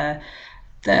of the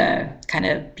kind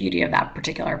of beauty of that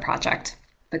particular project.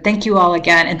 But thank you all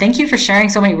again, and thank you for sharing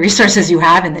so many resources you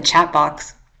have in the chat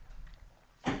box.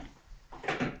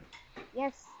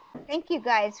 Yes, thank you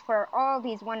guys for all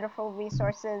these wonderful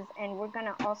resources, and we're going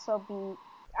to also be,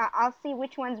 I'll see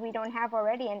which ones we don't have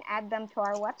already and add them to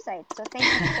our website. So thank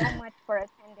you so much for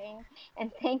attending, and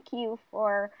thank you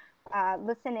for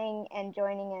listening and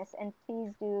joining us, and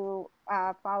please do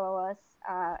follow us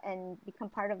and become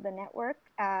part of the network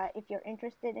if you're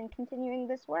interested in continuing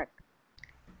this work.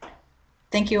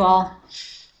 Thank you all.